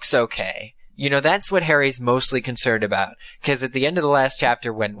it looks okay. That's what Harry's mostly concerned about. Because at the end of the last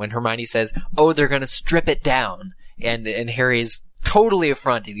chapter, when Hermione says, "Oh, they're gonna strip it down," and Harry's totally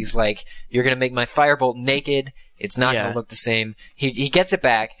affronted. He's like, "You're gonna make my Firebolt naked. It's not gonna look the same." He gets it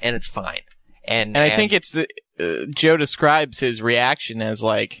back, and it's fine. And I think it's Joe describes his reaction as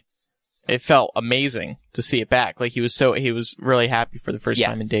like, it felt amazing to see it back. Like he was really happy for the first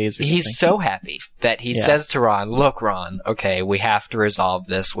time in days or something. He's so happy that he says to Ron, "Look, Ron, okay, we have to resolve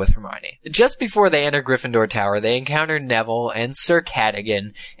this with Hermione." Just before they enter Gryffindor Tower, they encounter Neville and Sir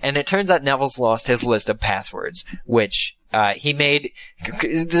Cadogan, and it turns out Neville's lost his list of passwords, which he made.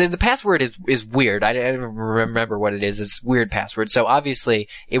 The password is weird. I don't remember what it is. It's a weird password. So obviously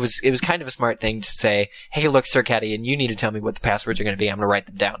it was kind of a smart thing to say, "Hey, look, Sir Cadogan, you need to tell me what the passwords are going to be. I'm going to write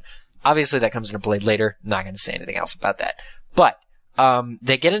them down." Obviously, that comes into play later. I'm not going to say anything else about that. But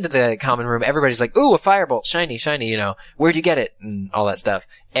they get into the common room. Everybody's like, "Ooh, a Firebolt, shiny, shiny, where'd you get it?" and all that stuff.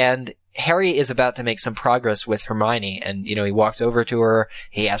 And Harry is about to make some progress with Hermione, and, he walks over to her.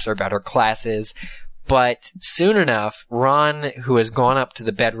 He asks her about her classes. But soon enough, Ron, who has gone up to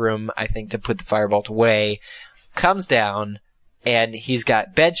the bedroom, I think, to put the Firebolt away, comes down, and he's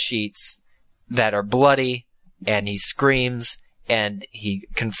got bed sheets that are bloody, and he screams. And he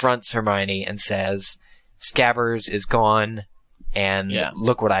confronts Hermione and says, "Scabbers is gone, and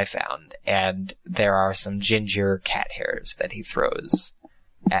look what I found." And there are some ginger cat hairs that he throws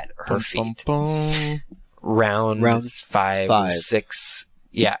at her feet. Round 5, 6.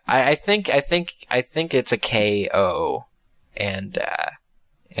 Yeah, I think it's a KO, and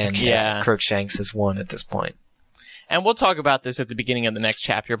Crookshanks has won at this point. And we'll talk about this at the beginning of the next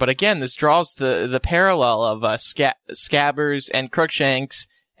chapter. But again, this draws the parallel of Scabbers and Crookshanks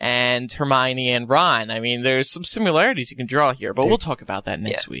and Hermione and Ron. I mean, there's some similarities you can draw here, but we'll talk about that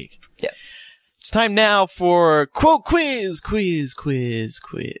next week. Yeah. It's time now for quote quiz. This,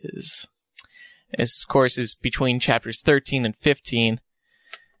 of course, is between chapters 13 and 15.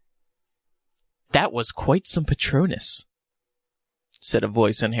 "That was quite some Patronus," said a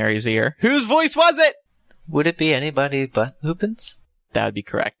voice in Harry's ear. Whose voice was it? Would it be anybody but Lupin's? That would be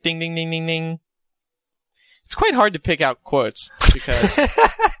correct. Ding, ding, ding, ding, ding. It's quite hard to pick out quotes because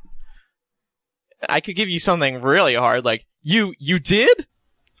I could give you something really hard, like, you did?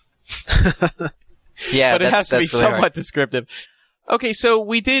 Yeah, but it has to be really somewhat hard. descriptive. Okay, so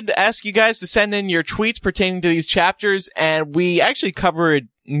we did ask you guys to send in your tweets pertaining to these chapters, and we actually covered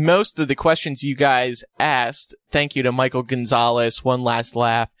most of the questions you guys asked. Thank you to Michael Gonzalez, One Last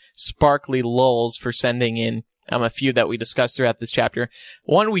Laugh, Sparkly Lulz for sending in a few that we discussed throughout this chapter.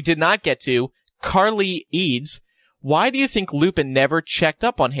 One we did not get to, Carly Eads. "Why do you think Lupin never checked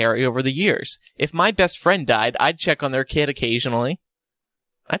up on Harry over the years? If my best friend died, I'd check on their kid occasionally."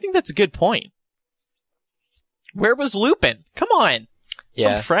 I think that's a good point. Where was Lupin? Come on.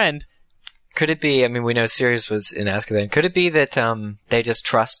 Yeah. Some friend. Could it be, I mean, we know Sirius was in Azkaban. Could it be that they just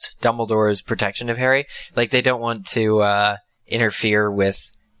trust Dumbledore's protection of Harry? Like, they don't want to interfere with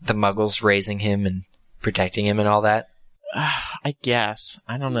the Muggles raising him and protecting him and all that? I guess.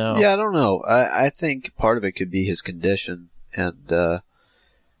 I don't know. Yeah, I don't know. I think part of it could be his condition, and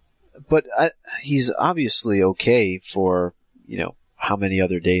but he's obviously okay for how many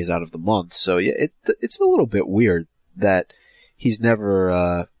other days out of the month. So yeah, it's a little bit weird that he's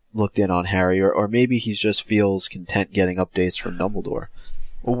never looked in on Harry, or maybe he just feels content getting updates from Dumbledore.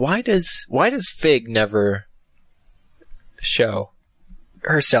 Well, why does Fig never show?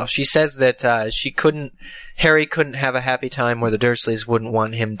 herself. She says that Harry couldn't have a happy time, or the Dursleys wouldn't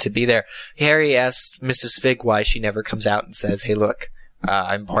want him to be there. Harry asks Mrs. Fig why she never comes out and says, "Hey, look,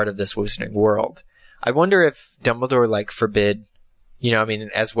 I'm part of this wizarding world." I wonder if Dumbledore forbid,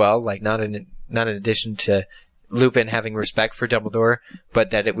 as well, not in addition to Lupin having respect for Dumbledore,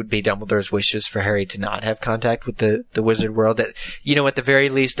 but that it would be Dumbledore's wishes for Harry to not have contact with the wizard world. That, at the very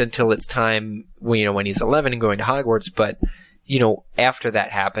least until it's time, when he's 11 and going to Hogwarts, but, after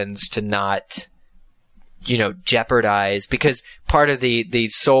that happens to not, jeopardize, because part of the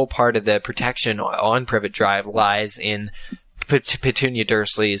sole part of the protection on Privet Drive lies in Petunia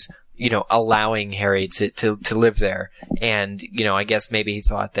Dursley's, allowing Harry to live there. And, I guess maybe he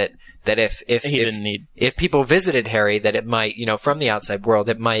thought that if people visited Harry, that it might, from the outside world,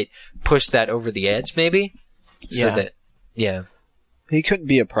 it might push that over the edge, maybe. Yeah. So that, yeah. He couldn't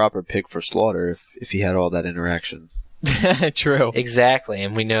be a proper pig for slaughter if he had all that interaction. True. Exactly.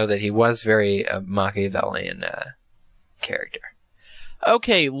 And we know that he was very Machiavellian character.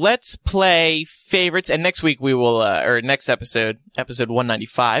 Okay, let's play favorites, and next week we will, or next episode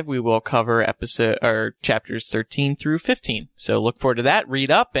 195, we will cover chapters 13 through 15. So look forward to that.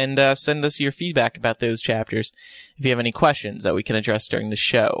 Read up and send us your feedback about those chapters if you have any questions that we can address during the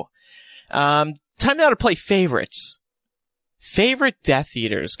show. Time now to play favorites. Favorite Death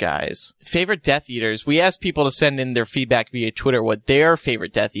Eaters, guys. Favorite Death Eaters. We asked people to send in their feedback via Twitter what their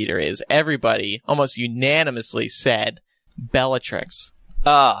favorite Death Eater is. Everybody almost unanimously said Bellatrix.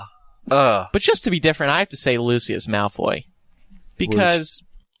 But just to be different, I have to say Lucius Malfoy. Because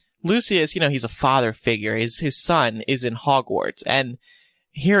Lucius, he's a father figure. His son is in Hogwarts, and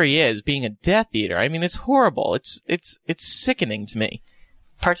here he is being a Death Eater. I mean, it's horrible. It's sickening to me.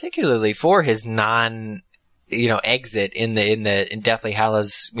 Particularly for his exit in Deathly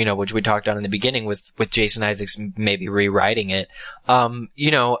Hallows, which we talked on in the beginning with Jason Isaacs maybe rewriting it.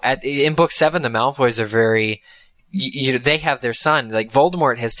 In book 7, the Malfoys are very, they have their son. Like,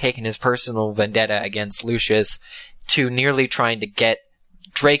 Voldemort has taken his personal vendetta against Lucius to nearly trying to get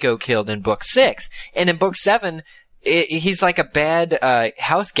Draco killed in book 6. And in book 7, he's like a bad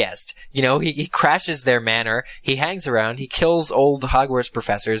house guest. He crashes their manor, he hangs around, he kills old Hogwarts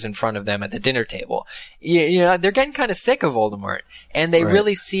professors in front of them at the dinner table. They're getting kind of sick of Voldemort. And they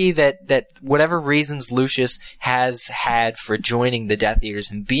really see that whatever reasons Lucius has had for joining the Death Eaters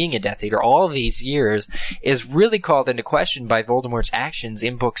and being a Death Eater all these years is really called into question by Voldemort's actions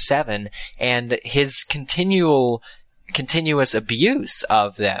in book 7 and his continuous abuse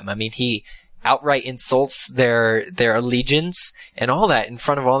of them. I mean, he outright insults their allegiance and all that in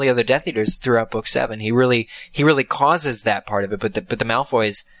front of all the other Death Eaters throughout book 7. He really causes that part of it, but the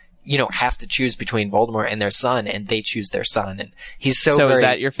Malfoys, have to choose between Voldemort and their son, and they choose their son, and he's so is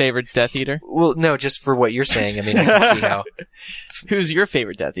that your favorite Death Eater? Well, no, just for what you're saying. I mean, I can see how. Who's your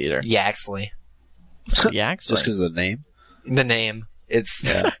favorite Death Eater? Yaxley. Yaxley. Just because of the name? The name. It's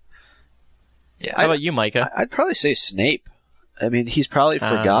yeah. How about you, Micah? I'd probably say Snape. I mean, he's probably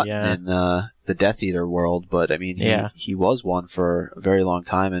forgotten in the Death Eater world, but I mean, he was one for a very long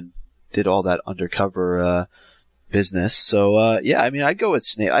time and did all that undercover business. So, I mean, I'd go with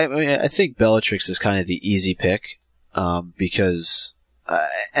Snape. I think Bellatrix is kind of the easy pick because,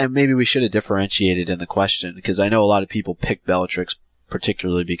 and maybe we should have differentiated in the question, because I know a lot of people pick Bellatrix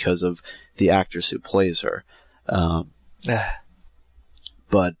particularly because of the actress who plays her. But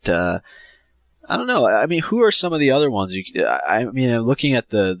I don't know. I mean, who are some of the other ones? I mean, looking at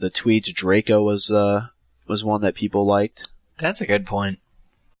the tweets, Draco was one that people liked. That's a good point.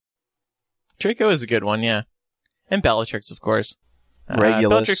 Draco is a good one, yeah. And Bellatrix, of course. Regulus.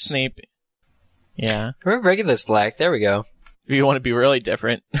 Bellatrix, Snape. Yeah. Regulus Black. There we go. If you want to be really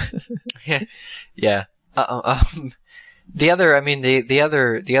different. Yeah. The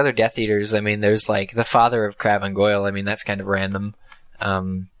other Death Eaters, I mean, there's like the father of Crabbe and Goyle. I mean, that's kind of random.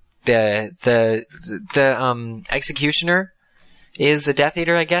 The Executioner is a Death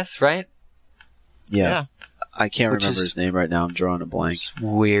Eater, I guess, right? Yeah. I can't remember his name right now. I'm drawing a blank.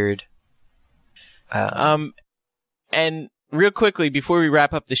 Weird. And real quickly, before we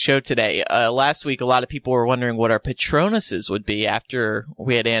wrap up the show today, last week a lot of people were wondering what our Patronuses would be after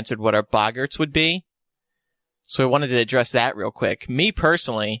we had answered what our Boggarts would be. So I wanted to address that real quick. Me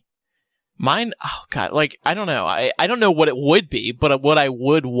personally, mine, oh god, like, I don't know. I don't know what it would be, but what I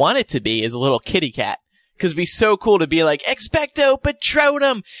would want it to be is a little kitty cat. Cause it'd be so cool to be like, Expecto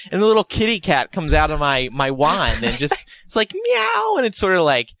Patronum! And the little kitty cat comes out of my wand and just, it's like, meow! And it sort of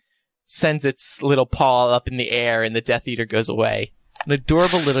like, sends its little paw up in the air and the Death Eater goes away. An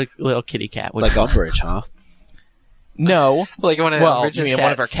adorable little kitty cat. Like Umbridge, huh? No. Like one of Umbridge's cats.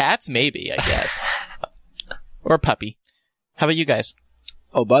 One of our cats, maybe, I guess. Or a puppy. How about you guys?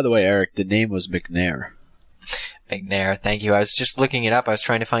 Oh, by the way, Eric, the name was McNair. McNair, thank you. I was just looking it up. I was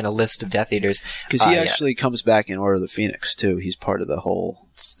trying to find a list of Death Eaters. Because he actually comes back in Order of the Phoenix, too. He's part of the whole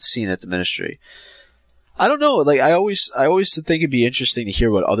scene at the Ministry. I don't know. Like I always think it'd be interesting to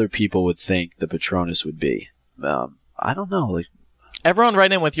hear what other people would think the Patronus would be. I don't know. Like everyone,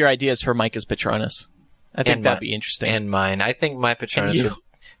 write in with your ideas for Micah's Patronus. I think that'd be interesting. And mine. I think my Patronus would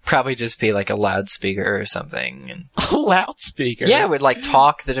probably just be like a loudspeaker or something. And a loudspeaker? Yeah, it would like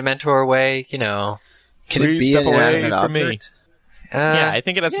talk the Dementor away. You know. Can it be step away from me? Yeah, I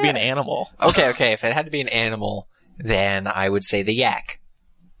think it has to be an animal. Okay. If it had to be an animal, then I would say the yak.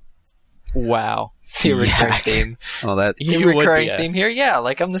 Wow. The recurring theme. Oh, that the recurring theme here. Yeah,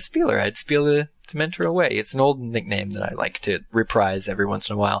 like I'm the Spieler. I'd spiel the Dementor away. It's an old nickname that I like to reprise every once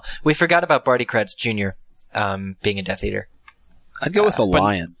in a while. We forgot about Barty Crouch Jr. Being a Death Eater. I'd go with a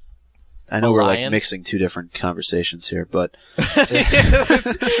lion. I know we're like mixing two different conversations here, but this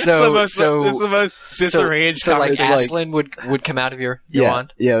is the most disarranged so like conversation. Aslan would come out of your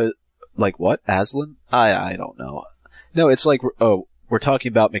wand? Yeah, like what? Aslan? I don't know. No, it's like we're talking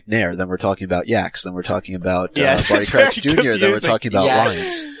about McNair, then we're talking about Yaks, then we're talking about Barty Crouch Jr., then we're talking about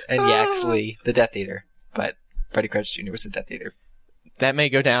lions. And Yaxley, the Death Eater. But Barty Crouch Jr. was the Death Eater. That may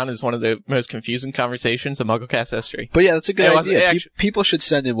go down as one of the most confusing conversations in MuggleCast history. But yeah, that's a good idea. People should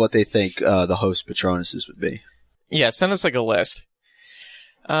send in what they think the host Patronuses would be. Yeah, send us like a list.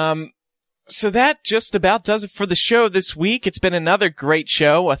 So that just about does it for the show this week. It's been another great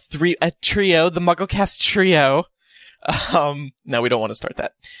show, a trio, the MuggleCast trio. No, we don't want to start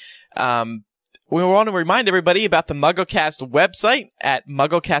that. We want to remind everybody about the MuggleCast website at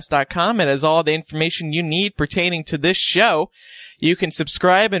mugglecast.com. It has all the information you need pertaining to this show. You can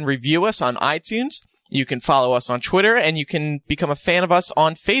subscribe and review us on iTunes. You can follow us on Twitter, and you can become a fan of us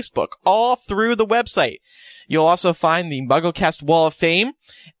on Facebook, all through the website. You'll also find the MuggleCast Wall of Fame,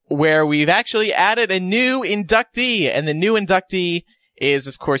 where we've actually added a new inductee, and the new inductee is,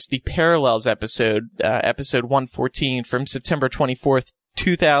 of course, the Parallels episode, episode 114 from September 24th,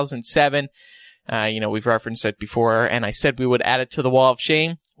 2007. We've referenced it before, and I said we would add it to the Wall of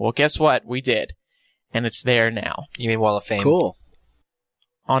Shame. Well, guess what? We did. And it's there now. You mean Wall of Fame? Cool.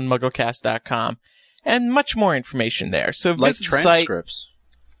 On MuggleCast.com. And much more information there. So like visit transcripts.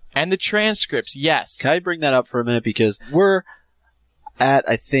 The site and the transcripts, yes. Can I bring that up for a minute? Because we're at,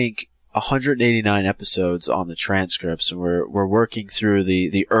 I think, 189 episodes on the transcripts, and we're working through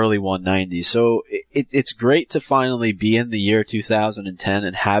the early 190s. So it's great to finally be in the year 2010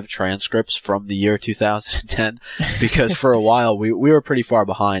 and have transcripts from the year 2010, because for a while we were pretty far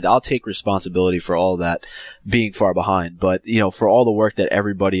behind. I'll take responsibility for all that being far behind, but for all the work that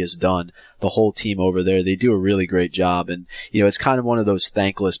everybody has done, the whole team over there, they do a really great job. And it's kind of one of those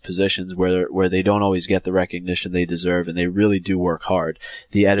thankless positions where they don't always get the recognition they deserve, and they really do work hard.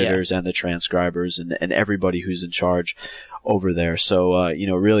 The editors and the transcribers and everybody who's in charge over there. So,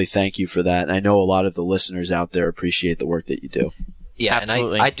 really thank you for that. And I know a lot of the listeners out there appreciate the work that you do. Yeah,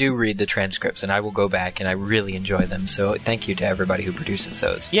 absolutely. And I do read the transcripts, and I will go back, and I really enjoy them. So thank you to everybody who produces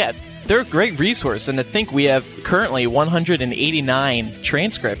those. Yeah, they're a great resource, and to think we have currently 189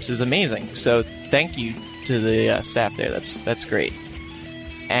 transcripts is amazing. So thank you to the staff there. That's great.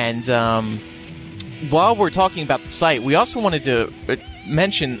 And while we're talking about the site, we also wanted to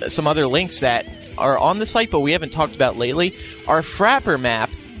mention some other links that are on the site, but we haven't talked about lately. Our Frapper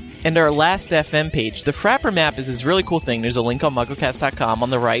map and our Last FM page. The Frapper map is this really cool thing. There's a link on MuggleCast.com on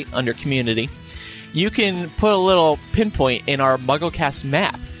the right under Community. You can put a little pinpoint in our MuggleCast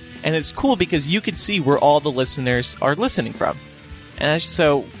map, and it's cool because you can see where all the listeners are listening from. And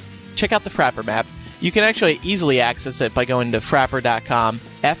so check out the Frapper map. You can actually easily access it by going to frapper.com,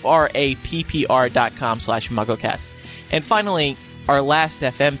 frappr.com/MuggleCast. And finally, our Last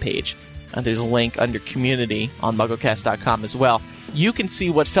FM page. There's a link under Community on MuggleCast.com as well. You can see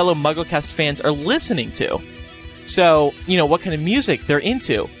what fellow MuggleCast fans are listening to. So, what kind of music they're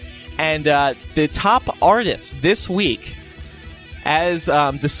into. And the top artist this week, as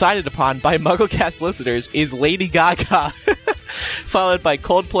decided upon by MuggleCast listeners, is Lady Gaga, followed by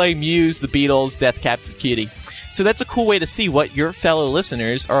Coldplay, Muse, The Beatles, Death Cab for Cutie. So that's a cool way to see what your fellow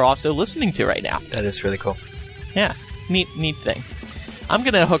listeners are also listening to right now. That is really cool. Yeah, neat thing. I'm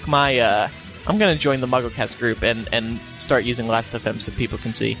gonna hook my. I'm gonna join the MuggleCast group and start using Last.fm so people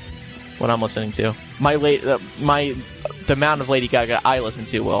can see what I'm listening to. The amount of Lady Gaga I listen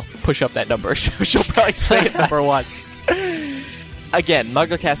to will push up that number, so she'll probably stay at number one. Again,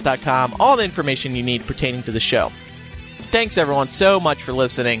 MuggleCast.com, all the information you need pertaining to the show. Thanks everyone so much for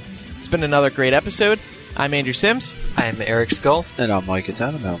listening. It's been another great episode. I'm Andrew Sims. I'm Eric Skull. And I'm Micah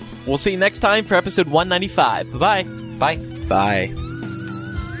Tannenbaum. We'll see you next time for episode 195. Bye-bye. Bye. Bye.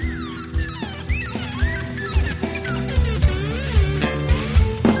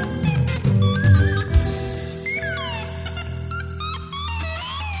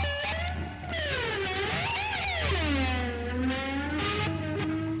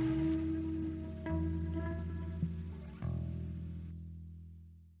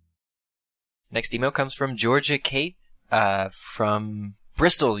 Next email comes from Georgia Kate from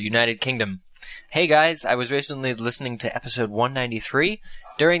Bristol, United Kingdom. Hey guys, I was recently listening to episode 193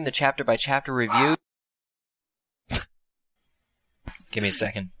 during the chapter-by-chapter review. Give me a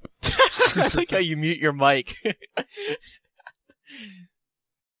second. I like how you mute your mic.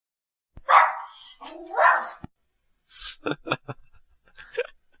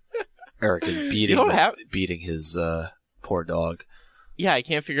 Eric is beating his poor dog. Yeah, I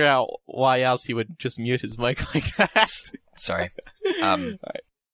can't figure out why else he would just mute his mic like that. Sorry. All right.